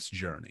play in this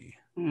journey?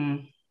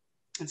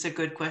 That's a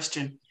good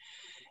question.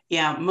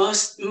 Yeah,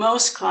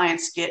 most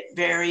clients get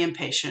very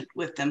impatient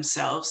with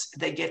themselves.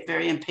 They get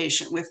very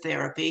impatient with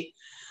therapy.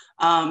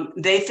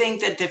 They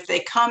think that if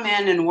they come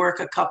in and work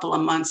a couple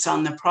of months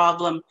on the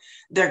problem,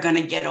 they're going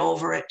to get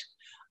over it.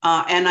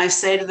 And I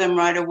say to them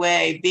right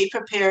away, be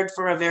prepared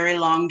for a very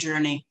long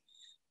journey.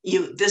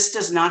 This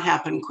does not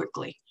happen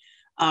quickly.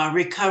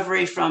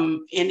 Recovery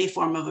from any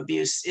form of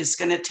abuse is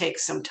going to take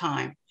some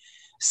time.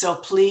 So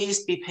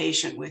please be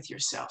patient with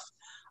yourself.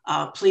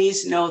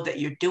 Please know that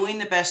you're doing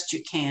the best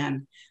you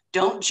can.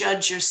 Don't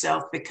judge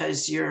yourself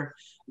because you're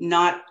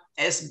not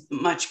as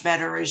much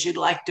better as you'd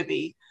like to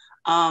be.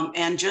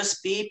 And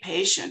just be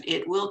patient.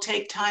 It will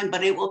take time,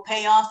 but it will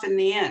pay off in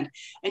the end.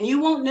 And you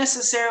won't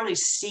necessarily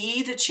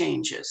see the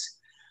changes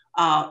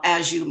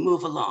as you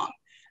move along.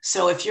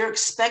 So if you're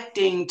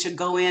expecting to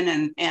go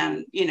in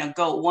and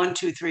go 1,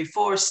 2, 3,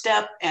 4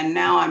 step, and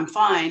now I'm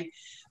fine,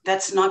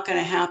 that's not going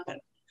to happen.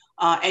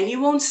 And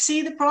you won't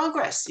see the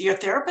progress. Your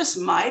therapist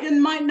might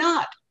and might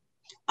not.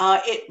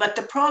 But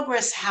the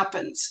progress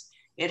happens.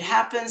 It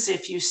happens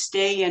if you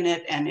stay in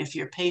it and if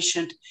you're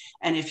patient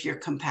and if you're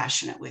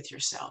compassionate with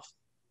yourself.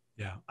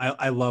 Yeah,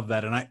 I love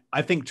that. And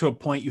I think to a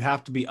point you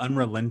have to be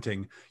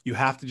unrelenting. You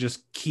have to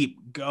just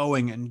keep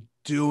going and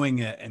doing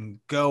it and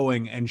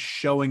going and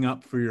showing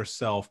up for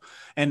yourself.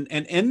 And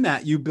in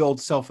that you build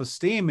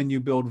self-esteem and you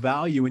build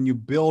value and you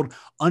build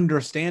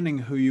understanding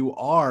who you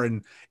are.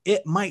 And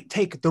it might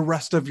take the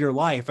rest of your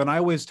life. And I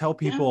always tell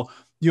people,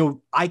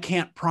 I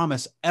can't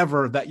promise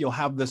ever that you'll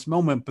have this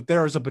moment, but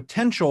there is a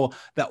potential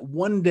that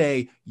one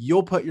day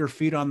you'll put your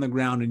feet on the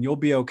ground and you'll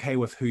be okay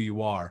with who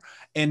you are.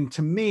 And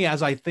to me,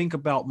 as I think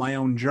about my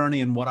own journey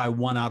and what I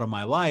want out of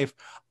my life,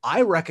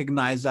 I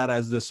recognize that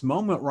as this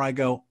moment where I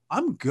go,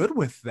 I'm good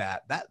with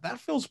that. That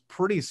feels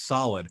pretty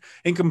solid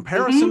in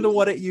comparison to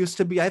what it used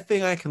to be. I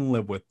think I can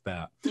live with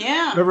that.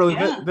 Yeah. Beverly,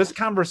 this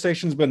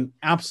conversation's been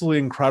absolutely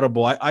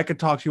incredible. I could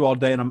talk to you all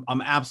day, and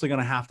I'm absolutely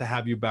going to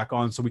have you back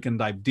on so we can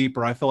dive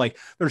deeper. I feel like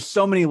there's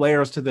so many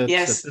layers to this.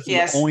 Yes, This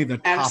is only the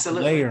top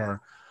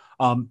layer.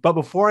 But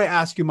before I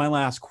ask you my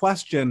last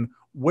question,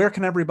 where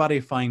can everybody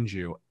find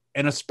you?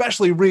 And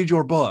especially read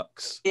your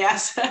books.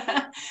 Yes.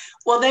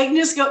 Well, they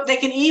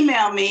can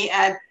email me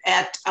at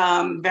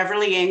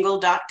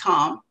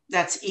beverlyengel.com.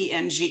 That's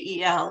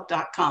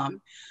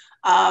ENGEL.com.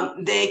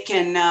 They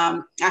can,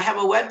 I have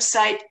a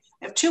website.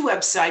 I have 2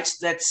 websites.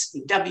 That's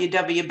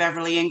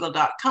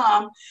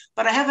www.beverlyengel.com.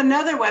 But I have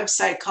another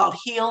website called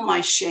Heal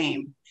My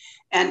Shame.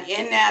 And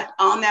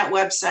on that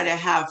website, I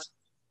have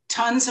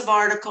tons of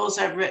articles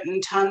I've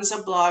written, tons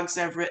of blogs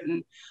I've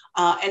written.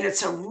 And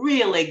it's a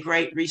really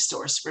great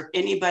resource for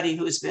anybody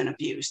who's been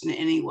abused in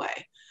any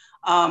way.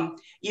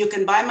 You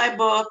can buy my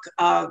book.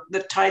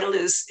 The title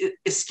is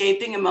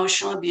Escaping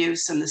Emotional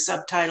Abuse, and the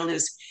subtitle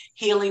is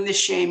Healing the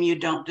Shame You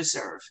Don't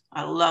Deserve.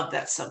 I love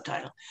that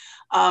subtitle.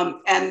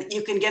 And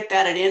you can get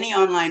that at any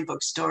online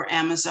bookstore,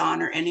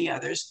 Amazon, or any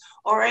others.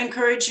 Or I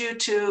encourage you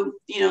to,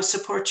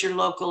 support your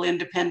local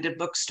independent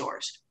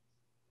bookstores.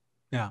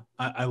 Yeah,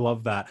 I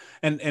love that.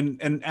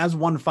 And as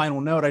one final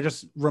note, I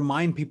just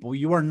remind people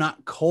you are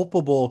not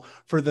culpable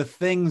for the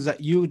things that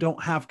you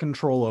don't have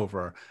control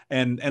over.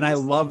 And I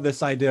love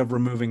this idea of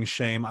removing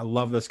shame. I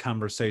love this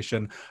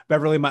conversation.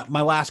 Beverly,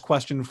 my last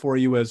question for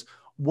you is,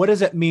 what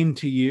does it mean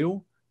to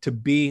you to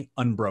be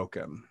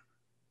unbroken?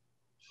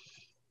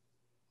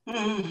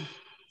 Mm.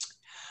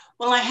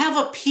 Well, I have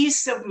a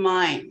peace of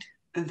mind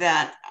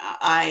that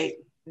I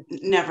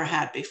never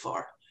had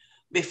before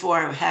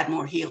I had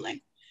more healing.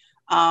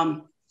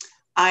 Um,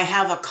 I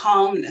have a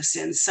calmness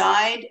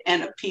inside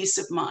and a peace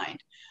of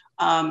mind.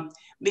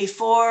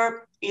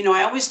 Before,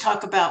 I always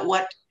talk about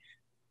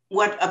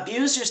what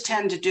abusers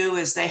tend to do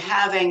is they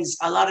have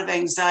a lot of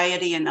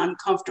anxiety and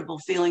uncomfortable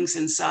feelings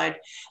inside.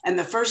 And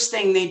the first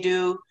thing they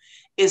do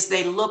is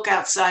they look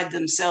outside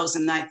themselves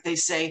and they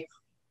say,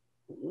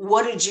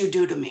 what did you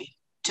do to me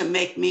to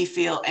make me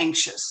feel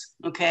anxious?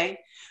 Okay.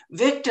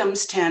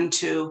 Victims tend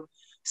to,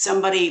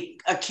 somebody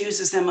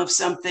accuses them of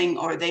something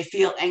or they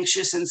feel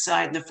anxious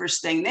inside. And the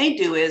first thing they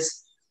do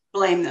is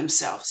blame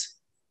themselves.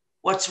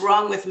 What's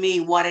wrong with me?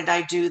 Why did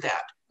I do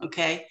that?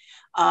 Okay.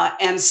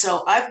 And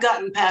so I've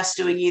gotten past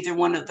doing either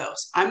one of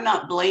those. I'm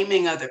not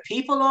blaming other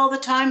people all the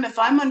time. If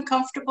I'm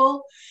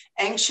uncomfortable,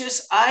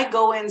 anxious, I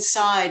go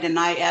inside and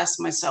I ask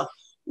myself,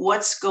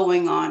 what's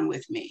going on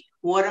with me?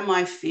 What am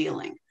I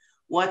feeling?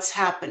 What's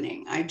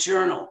happening? I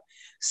journal.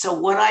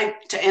 So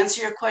to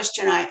answer your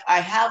question,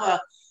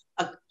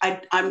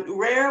 I'm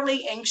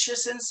rarely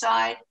anxious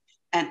inside.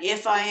 And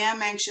if I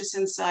am anxious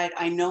inside,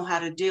 I know how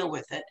to deal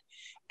with it.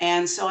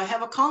 And so I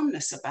have a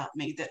calmness about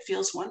me that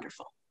feels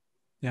wonderful.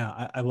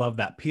 Yeah, I love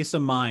that. Peace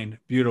of mind.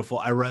 Beautiful.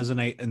 I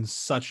resonate in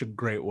such a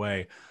great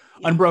way.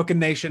 Yeah. Unbroken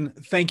Nation,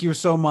 thank you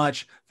so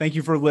much. Thank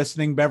you for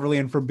listening, Beverly,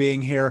 and for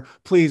being here.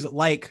 Please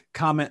like,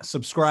 comment,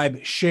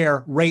 subscribe,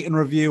 share, rate, and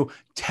review.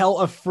 Tell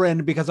a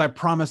friend because I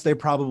promise they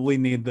probably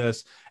need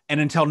this.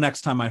 And until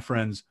next time, my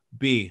friends,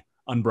 be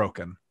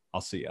unbroken. I'll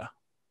see ya.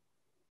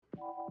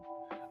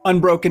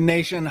 Unbroken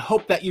Nation,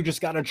 hope that you just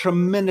got a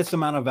tremendous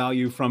amount of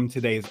value from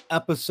today's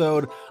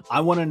episode.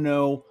 I want to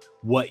know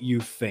what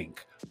you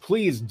think.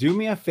 Please do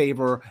me a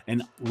favor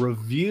and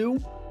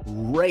review,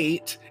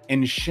 rate,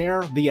 and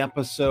share the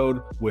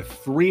episode with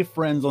 3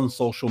 friends on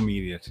social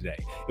media today.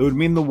 It would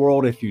mean the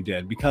world if you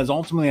did, because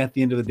ultimately at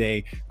the end of the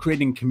day,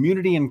 creating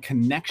community and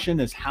connection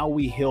is how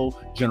we heal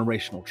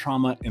generational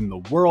trauma in the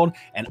world.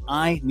 And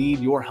I need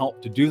your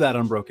help to do that,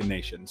 Unbroken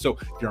Nation. So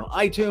if you're on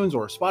iTunes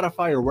or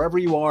Spotify or wherever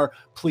you are,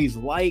 please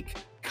like,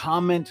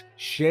 comment,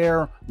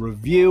 share,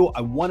 review.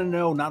 I want to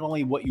know not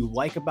only what you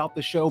like about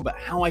the show, but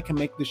how I can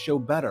make the show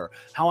better,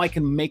 how I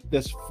can make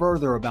this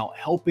further about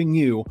helping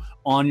you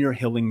on your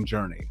healing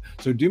journey.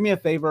 So do me a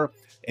favor.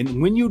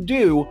 And when you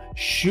do,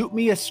 shoot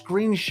me a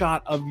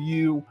screenshot of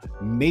you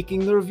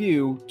making the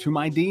review to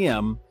my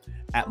DM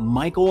at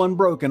Michael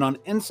Unbroken on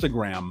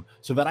Instagram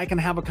so that I can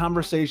have a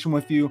conversation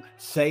with you,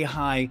 say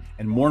hi,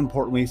 and more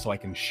importantly, so I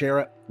can share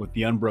it with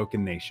the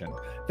Unbroken Nation.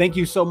 Thank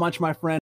you so much, my friend.